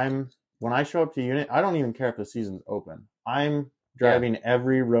when I show up to a unit, I don't even care if the season's open. I'm driving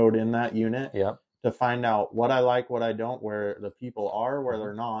every road in that unit to find out what I like, what I don't, where the people are, where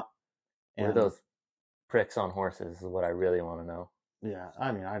they're not. Where those pricks on horses is what I really want to know. Yeah,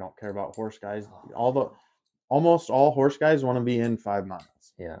 I mean, I don't care about horse guys. Almost all horse guys want to be in 5 miles.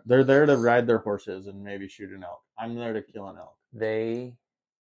 Yeah. They're there to ride their horses and maybe shoot an elk. I'm there to kill an elk. A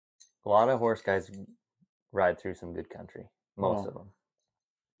lot of horse guys ride through some good country. Most of them.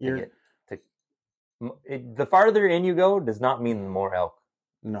 The farther in you go does not mean more elk.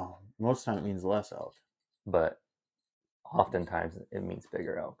 No, most time it means less elk. But oftentimes it means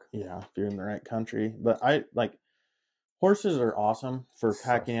bigger elk. Yeah, if you're in the right country. But horses are awesome for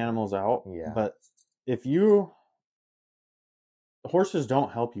packing animals out. Yeah. But horses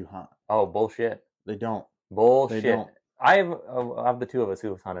don't help you hunt. Oh, bullshit. They don't. Bullshit. They don't. Of the two of us who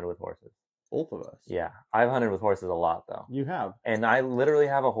have hunted with horses. Both of us. Yeah. I've hunted with horses a lot, though. You have. And I literally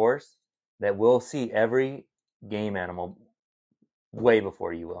have a horse that will see every game animal way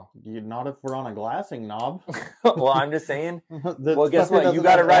before you will. Not if we're on a glassing knob. Well, I'm just saying. Well, guess what? You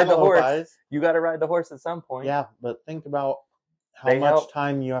got to ride the horse. Eyes. You got to ride the horse at some point. Yeah, but think about how much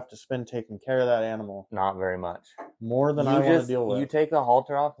time you have to spend taking care of that animal. Not very much. More than I want to deal with. You take the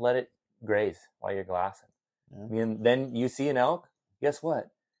halter off, let it graze while you're glassing. Yeah. And then you see an elk. Guess what?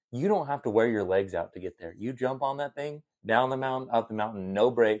 You don't have to wear your legs out to get there. You jump on that thing, down the mountain, up the mountain, no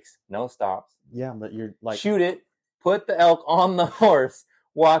brakes, no stops. Yeah, but you're like... Shoot it, put the elk on the horse,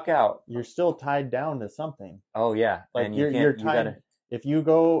 walk out. You're still tied down to something. Oh, yeah. Like and you're tied... If you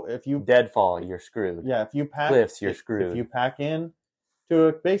deadfall, you're screwed. Yeah, if you pack... Cliffs, you're screwed. If you pack in to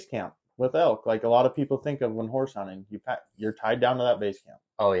a base camp with elk, like a lot of people think of when horse hunting, you're tied down to that base camp.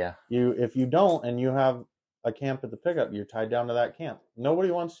 Oh, yeah. If you don't and you have a camp at the pickup, you're tied down to that camp. Nobody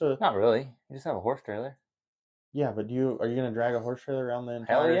wants to... Not really. You just have a horse trailer. Yeah, but are you going to drag a horse trailer around the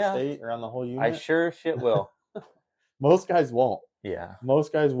entire state, around the whole unit? I sure shit will. Most guys won't. Yeah.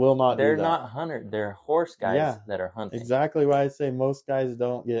 Most guys will not do that. They're not hunters. They're horse guys that are hunting. Exactly why I say most guys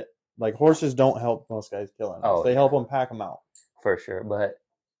don't get... Like, horses don't help most guys kill animals. Oh, they help them pack them out. For sure. But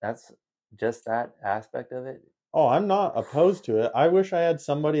that's just that aspect of it. Oh, I'm not opposed to it. I wish I had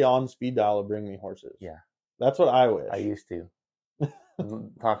somebody on speed dial to bring me horses. Yeah. That's what I wish. I used to.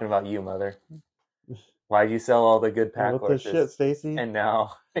 I'm talking about you, mother. Why'd you sell all the good pack horses? What the shit, Stacy? And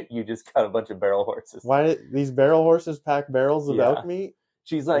now you just got a bunch of barrel horses. Why did these barrel horses pack barrels of elk meat?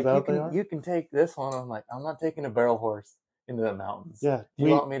 She's like, you can take this one. I'm like, I'm not taking a barrel horse into the mountains. Yeah. You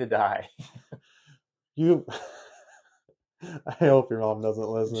want me to die? I hope your mom doesn't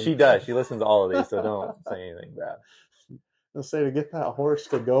listen. She does. She listens to all of these, so don't say anything bad. Let's say to get that horse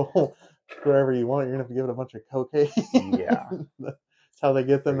to go wherever you want, you're gonna have to give it a bunch of cocaine. Yeah. That's how they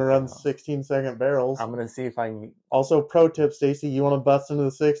get them to run 16-second barrels. I'm gonna see if I can. Also, pro tip, Stacy, you want to bust into the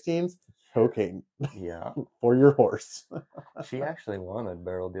 16s? Cocaine. Yeah. For your horse. She actually won a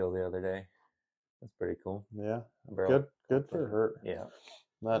barrel deal the other day. That's pretty cool. Yeah. Barrel. Good for her. Yeah.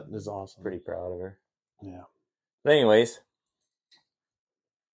 That is awesome. Pretty proud of her. Yeah. But anyways,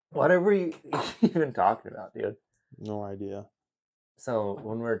 what are we even talking about, dude? No idea. So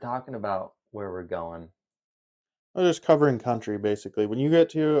when we're talking about where we're going, I'm just covering country, basically. When you get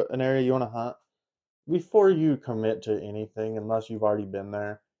to an area you want to hunt, before you commit to anything, unless you've already been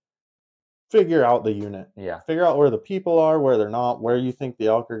there, figure out the unit. yeah, Figure out where the people are, where they're not, where you think the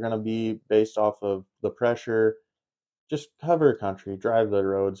elk are going to be based off of the pressure. Just cover country, drive the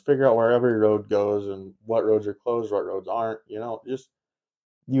roads, figure out where every road goes and what roads are closed, what roads aren't. Just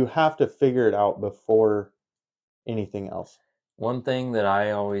you have to figure it out before anything else. one thing that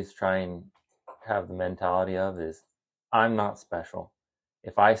I always try and have the mentality of is I'm not special.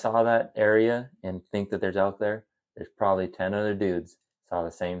 If I saw that area and think that there's elk there, there's probably 10 other dudes saw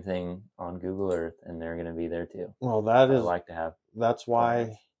the same thing on Google Earth and they're going to be there too. Well, I like to have that's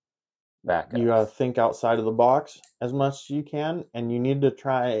why backups. you got to think outside of the box as much as you can, and you need to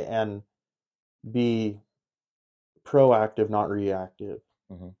try and be proactive, not reactive.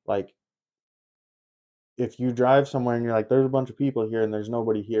 Mm-hmm. Like, if you drive somewhere and you're like, there's a bunch of people here and there's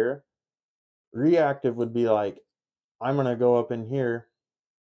nobody here, reactive would be like, I'm going to go up in here,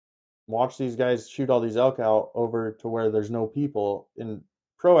 watch these guys shoot all these elk out over to where there's no people. And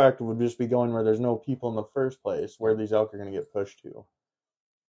proactive would just be going where there's no people in the first place, where these elk are going to get pushed to.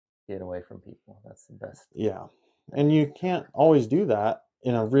 Get away from people. That's the best. Yeah. And you can't always do that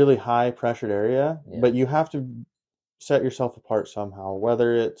in a really high pressured area, but you have to set yourself apart somehow,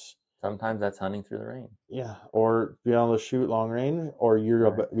 whether it's sometimes that's hunting through the rain. Yeah, or be able to shoot long range, or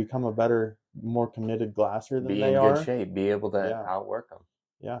you're become a better, more committed glasser than they are. Be in good shape. Be able to outwork them.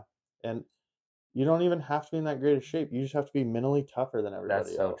 Yeah, and you don't even have to be in that great of shape. You just have to be mentally tougher than everybody else.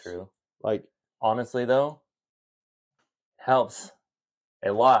 That's so true. Like, honestly, though, helps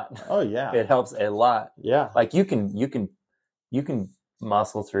a lot. Oh yeah, it helps a lot. Yeah, like you can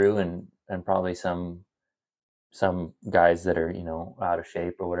muscle through, and probably some guys that are out of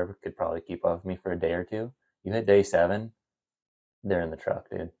shape or whatever could probably keep up with me for a day or two. You hit day 7, they're in the truck,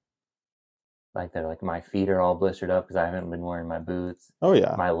 dude. Like they're like, my feet are all blistered up because I haven't been wearing my boots. Oh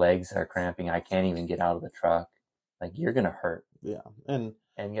yeah, my legs are cramping. I can't even get out of the truck. Like, you're gonna hurt. Yeah, and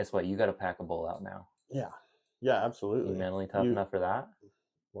guess what? You got to pack a bowl out now. Yeah, absolutely. You mentally tough enough for that?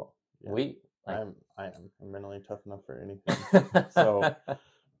 Well, yeah. I am mentally tough enough for anything. So,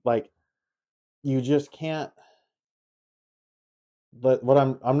 like, you just can't. But what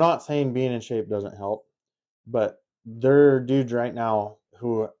I'm not saying being in shape doesn't help, but there are dudes right now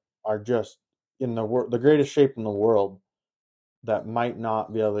who are just in the greatest shape in the world that might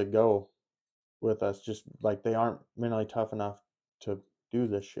not be able to go with us, just like they aren't mentally tough enough to do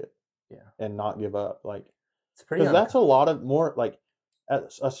this shit. And not give up. Like, it's pretty, because that's a lot of more, like,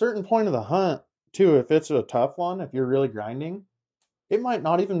 at a certain point of the hunt too, if it's a tough one, if you're really grinding, it might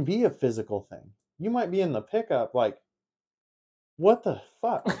not even be a physical thing. You might be in the pickup like, what the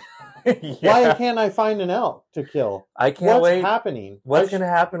fuck? Why can't I find an elk to kill? I can't wait. What's happening? What's going to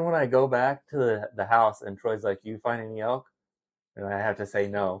happen when I go back to the house and Troy's like, you find any elk? And I have to say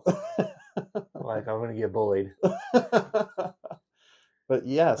no. Like, I'm going to get bullied. But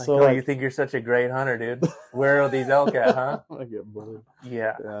yeah, like, so you think you're such a great hunter, dude? Where are these elk at, huh? I'm going to get bullied.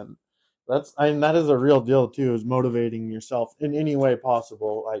 Yeah. And that is a real deal too, is motivating yourself in any way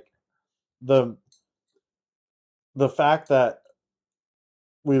possible. Like, the fact that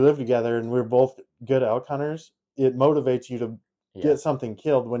we live together and we're both good elk hunters, it motivates you to get something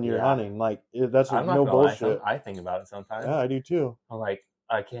killed when you're hunting. Like, that's no bullshit. I think about it sometimes. Yeah, I do too. I'm like,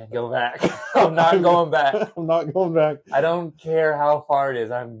 I can't go back. I'm not going back. I'm not going back. I don't care how far it is.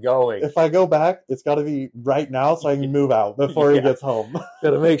 I'm going. If I go back, it's got to be right now so I can move out before he gets home.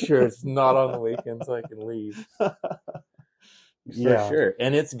 Got to make sure it's not on the weekend so I can leave. For sure.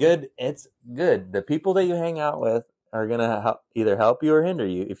 And it's good. It's good. The people that you hang out with are going to either help you or hinder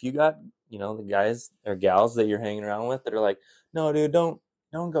you. If you got, the guys or gals that you're hanging around with that are like, no, dude, don't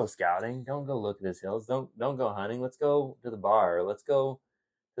go scouting. Don't go look at these hills. Don't go hunting. Let's go to the bar. Or let's go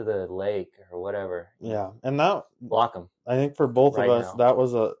to the lake or whatever. Yeah. And that, block them. I think for both of us, that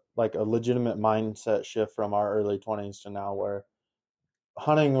was a legitimate mindset shift from our early 20s to now, where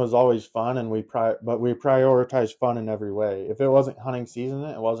hunting was always fun, and but we prioritized fun in every way. If it wasn't hunting season,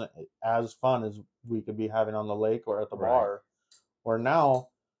 it wasn't as fun as we could be having on the lake or at the Right. bar. Where now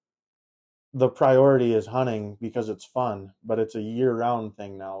the priority is hunting because it's fun, but it's a year-round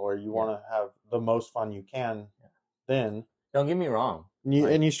thing now, where you want to have the most fun you can. Then Don't get me wrong.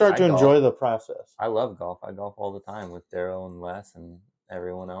 and you start to enjoy the process. I love golf. I golf all the time with Daryl and Wes and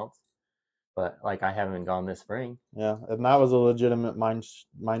everyone else. But like, I haven't gone this spring. Yeah, and that was a legitimate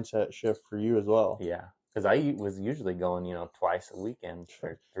mindset shift for you as well. Yeah, because I was usually going, twice a weekend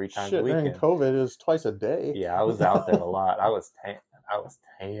or 3 times Shit, a weekend. during COVID, it was twice a day. Yeah, I was out there a lot. I was tan.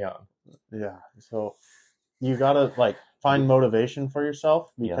 Yeah, so you gotta find motivation for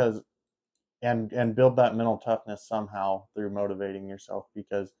yourself because, and build that mental toughness somehow through motivating yourself.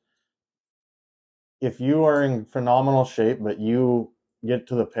 Because if you are in phenomenal shape, but you get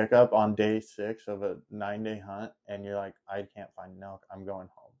to the pickup on day 6 of a 9-day hunt, and you're like, I can't find an elk, I'm going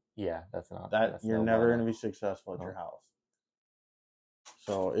home. Yeah, that's not that. You're never going to be successful at your house.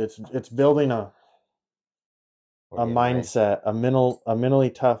 So it's building a mindset, a mentally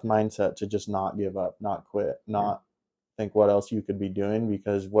tough mindset to just not give up, not quit, not think what else you could be doing,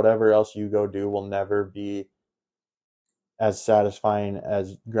 because whatever else you go do will never be as satisfying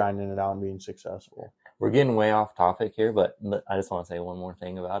as grinding it out and being successful. We're getting way off topic here, but I just want to say one more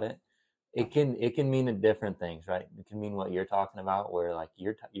thing about it. It can mean different things, right? It can mean what you're talking about, where like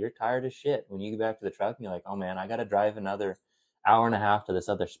you're tired as shit when you get back to the truck and you're like, oh man, I got to drive another hour and a half to this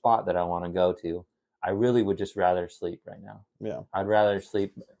other spot that I want to go to. I really would just rather sleep right now. Yeah, I'd rather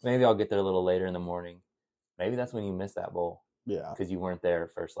sleep. Maybe I'll get there a little later in the morning. Maybe that's when you miss that bull. Yeah, because you weren't there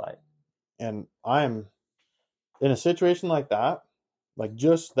at first light. And I'm in a situation like that, like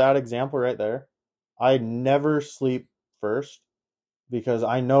just that example right there. I never sleep first because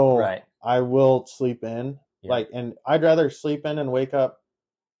I know I will sleep in. Yeah. And I'd rather sleep in and wake up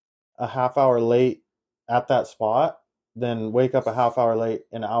a half hour late at that spot than wake up a half hour late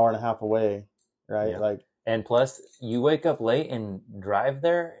an hour and a half away, right? Yeah. And plus, you wake up late and drive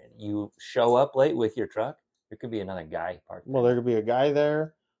there, you show up late with your truck, there could be another guy parked there. Well, there could be a guy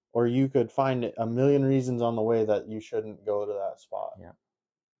there, or you could find a million reasons on the way that you shouldn't go to that spot. Yeah.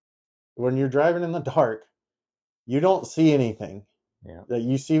 When you're driving in the dark, you don't see anything. Yeah. That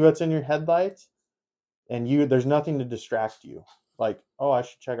you see what's in your headlights, and there's nothing to distract you. Like, oh, I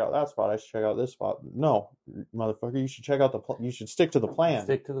should check out that spot. I should check out this spot. No, motherfucker, you should check out you should stick to the plan.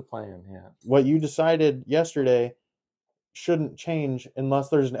 Stick to the plan, yeah. What you decided yesterday shouldn't change unless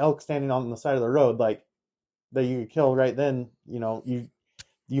there's an elk standing on the side of the road, like that you could kill right then. You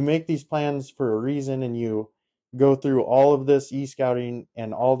make these plans for a reason, and you go through all of this e-scouting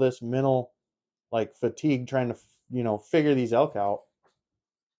and all this mental fatigue trying to figure these elk out.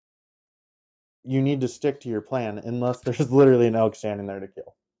 You need to stick to your plan unless there's literally an elk standing there to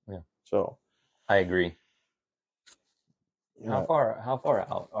kill. Yeah. So I agree. How far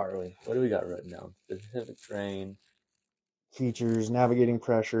out are we? What do we got written down? Specific terrain, features, navigating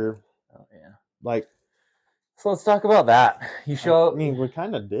pressure. Oh yeah. So let's talk about that. You show up. I mean, we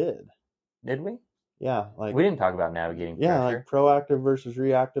kind of did. Did we? Yeah, we didn't talk about navigating pressure. Yeah, like proactive versus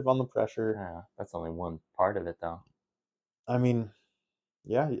reactive on the pressure. Yeah, that's only one part of it, though. I mean,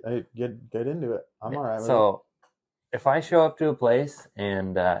 yeah, I get into it. I'm all right with it. So, if I show up to a place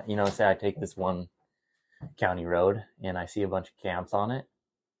and say I take this one county road and I see a bunch of camps on it,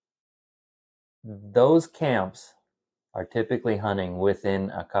 those camps are typically hunting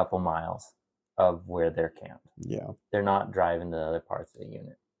within a couple miles of where they're camped. Yeah, they're not driving to other parts of the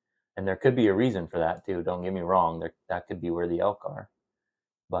unit. And there could be a reason for that too. Don't get me wrong. That could be where the elk are.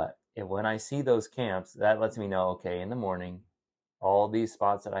 But when I see those camps, that lets me know, okay, in the morning, all these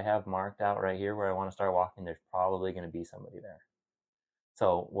spots that I have marked out right here where I want to start walking, there's probably going to be somebody there.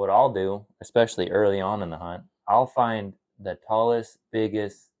 So what I'll do, especially early on in the hunt, I'll find the tallest,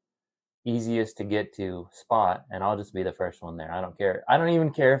 biggest, easiest to get to spot, and I'll just be the first one there. I don't care. I don't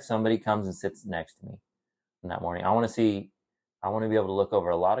even care if somebody comes and sits next to me in that morning. I want to be able to look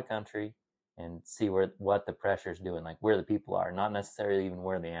over a lot of country and see what the pressure's doing, like where the people are, not necessarily even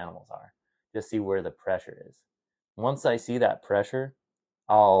where the animals are. Just see where the pressure is. Once I see that pressure,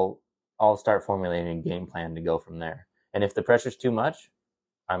 I'll start formulating a game plan to go from there. And if the pressure's too much,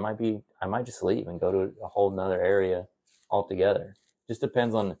 I might just leave and go to a whole nother area altogether. Just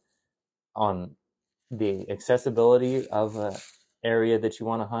depends on the accessibility of an area that you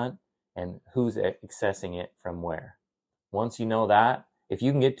want to hunt and who's accessing it from where. Once you know that, if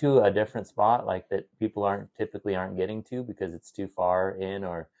you can get to a different spot like that people typically aren't getting to because it's too far in,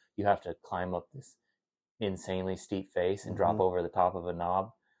 or you have to climb up this insanely steep face and drop over the top of a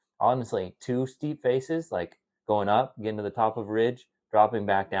knob. Honestly, 2 steep faces, like going up, getting to the top of a ridge, dropping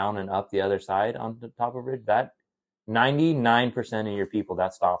back down and up the other side on the top of a ridge, that 99% of your people,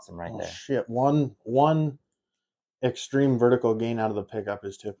 that stops them right Oh, there. shit. One extreme vertical gain out of the pickup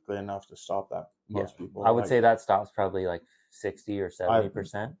is typically enough to stop that. Most people. I would say that stops probably like 60 or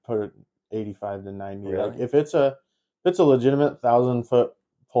 70%. Put it 85 to 90. Really? Like if it's a legitimate 1,000-foot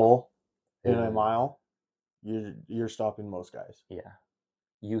pull in a Ooh. mile, you're stopping most guys. Yeah.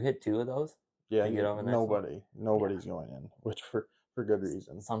 You hit 2 of those? Yeah, You get over there, nobody's going in, which for good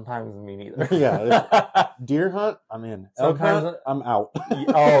reason. Sometimes me neither. Yeah. Deer hunt, I'm in. Elk Sometimes- hunt, I'm out.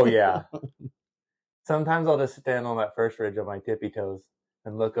 Oh, yeah. Sometimes I'll just stand on that first ridge on my tippy toes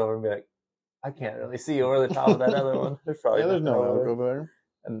and look over and be like, I can't really see over the top of that other one. There's probably there's no nothing elk over there.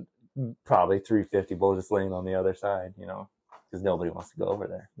 And probably 350 bull just laying on the other side, you know, because nobody wants to go over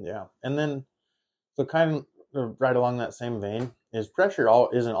there. Yeah. And then, so kind of right along that same vein is pressure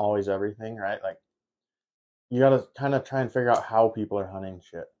isn't always everything, right? Like, you got to kind of try and figure out how people are hunting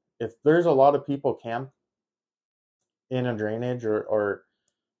shit. If there's a lot of people camped in a drainage or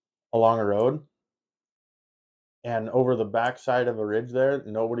along a road and over the backside of a ridge there,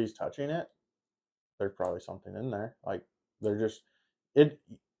 nobody's touching it, there's probably something in there. Like, they're just,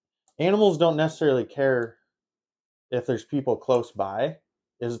 animals don't necessarily care if there's people close by,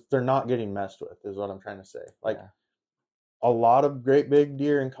 is they're not getting messed with, is what I'm trying to say. Like, a lot of great big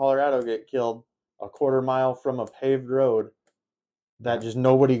deer in Colorado get killed a quarter mile from a paved road that just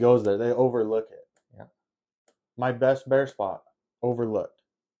nobody goes there. They overlook it. Yeah. My best bear spot, overlooked.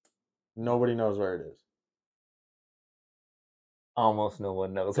 Nobody knows where it is. Almost no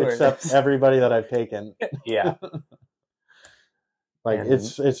one knows where Except it is. everybody that I've taken. Yeah. Like, And-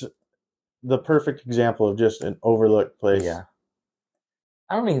 it's the perfect example of just an overlooked place. Yeah.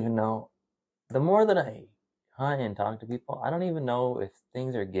 I don't even know. The more that I hunt and talk to people, I don't even know if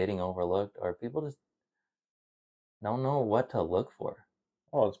things are getting overlooked or people just don't know what to look for.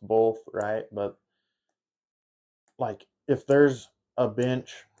 Oh, it's both, right? But like, if there's a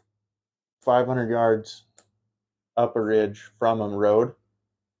bench 500 yards up a ridge from a road,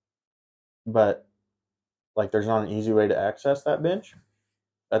 but like there's not an easy way to access that bench,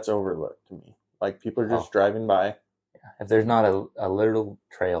 that's overlooked to me. Like, people are just driving by. Yeah. If there's not a literal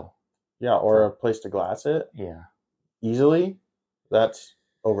trail. Yeah, or a place to glass it Yeah. easily, that's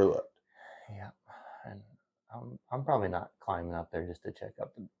overlooked. Yeah. And I'm probably not climbing up there just to check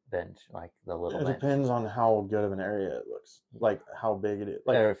up the bench, like the little It bench. depends on how good of an area it looks, like how big it is.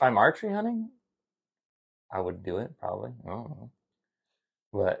 Like, If I'm archery hunting, I would do it probably. I don't know.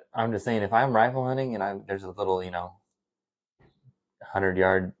 But I'm just saying, if I'm rifle hunting and there's a little,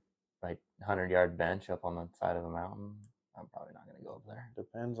 100-yard bench up on the side of a mountain, I'm probably not going to go up there.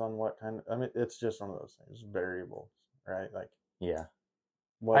 depends on what kind of, I mean, it's just one of those things, variables, right? Like, Yeah.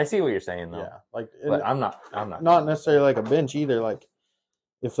 what, I see what you're saying though. yeah, like, But I'm not not necessarily like a bench either. Like,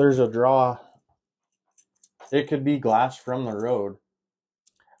 if there's a draw, it could be glass from the road.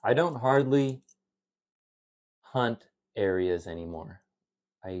 I don't hardly hunt areas anymore.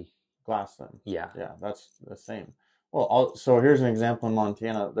 Glass them. Yeah. Yeah, that's the same. Well, so here's an example in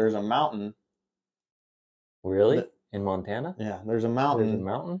Montana. There's a mountain. Really? In Montana? Yeah, there's a There's mountain. a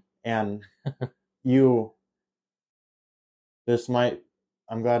mountain? And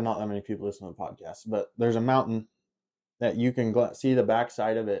I'm glad not that many people listen to the podcast, but there's a mountain that you can see the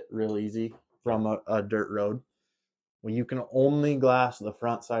backside of it real easy from a dirt road. Well, you can only glass the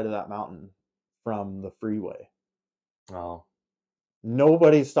front side of that mountain from the freeway. Oh.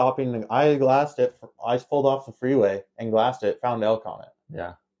 Nobody's stopping. I glassed it. I pulled off the freeway and glassed it, found elk on it.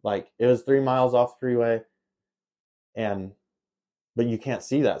 Yeah. Like, it was 3 miles off the freeway, but you can't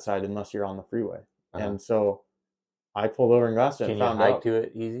see that side unless you're on the freeway. Uh-huh. And so I pulled over and glassed it. Can and you found hike out to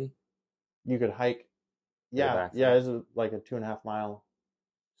it easy? you could hike. Yeah, backside? yeah, it's like a 2.5 mile.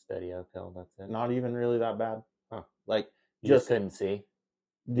 Steady uphill, that's it. Not even really that bad. Huh. Like, You just couldn't see.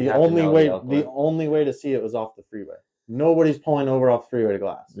 the have to only know way the elk the would. only way to see it was off the freeway. Nobody's pulling over off the freeway to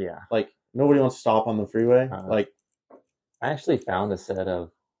glass. Yeah. Like, nobody wants to stop on the freeway. Uh-huh. Like, I actually found a set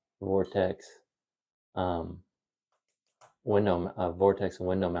of Vortex Vortex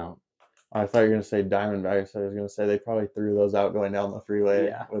window mount. I thought you were gonna say Diamondback. So I was gonna say they probably threw those out going down the freeway.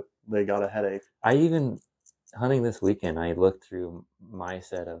 Yeah. They got a headache. I even, hunting this weekend, I looked through my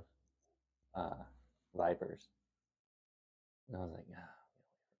set of Vipers. And I was like,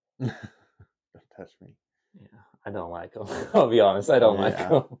 Don't touch me. yeah, I don't like them. I'll be honest, I don't like Yeah.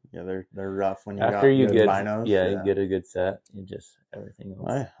 them. Yeah, they're rough when you After got you good get, binos. you get a good set, everything else.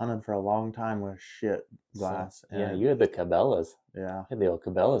 I hunted for a long time with shit glass. So, yeah, and you had the Cabela's. yeah, You had the old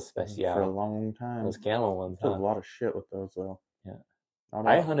Cabela's for a special. long time. Those camel ones. Did a Huh? lot of shit with those though. Yeah. Not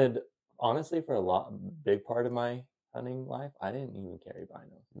I a- hunted, honestly, for big part of my hunting life, I didn't even carry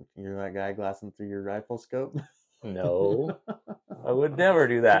binos. You're that guy glassing through your rifle scope. No, I would never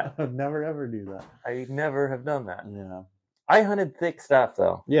do that. I would never ever do that. I never have done that. Yeah. I hunted thick stuff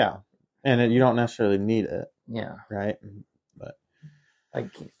though. Yeah, and you don't necessarily need it, Yeah, right? But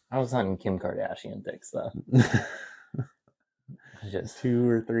I was hunting Kim Kardashian thick stuff. Just 2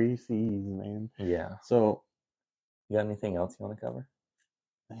 or 3 C's, man. yeah. So, You got anything else you want to cover?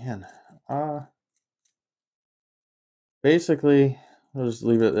 man, basically, I'll just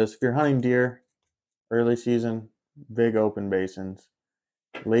leave it at this. If you're hunting deer, early season, big open basins.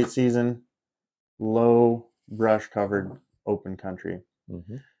 Late season, low brush covered open country.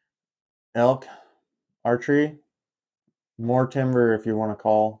 Mm-hmm. Elk, archery, more timber if you want to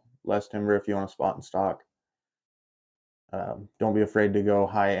call, less timber if you want to spot and stock. Don't be afraid to go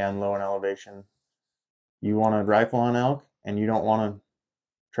high and low in elevation. You want to rifle on elk and you don't want to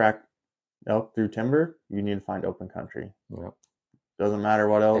track elk through timber, you need to find open country. Yep. Doesn't matter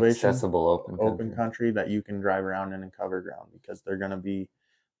what elevation. Accessible open country that you can drive around in and cover ground, because they're going to be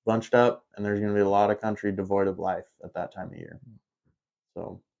bunched up and there's going to be a lot of country devoid of life at that time of year.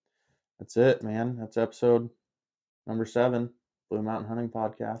 So that's it, man. That's episode number 7, Blue Mountain Hunting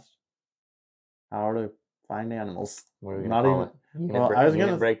Podcast. How to find animals. What are we gonna call it?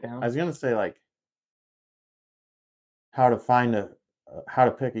 Unit breakdown. I was gonna say like how to find how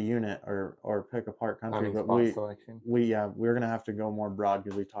to pick a unit or pick apart country, but we're gonna have to go more broad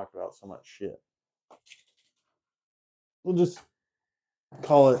because we talked about so much shit. We'll just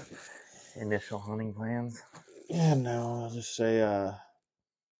call it initial hunting plans. Yeah, no, I'll just say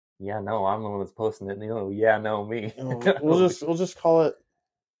yeah, no, I'm the one that's posting it. Yeah, no, me. we'll just call it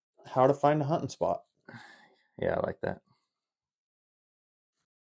how to find a hunting spot. Yeah, I like that.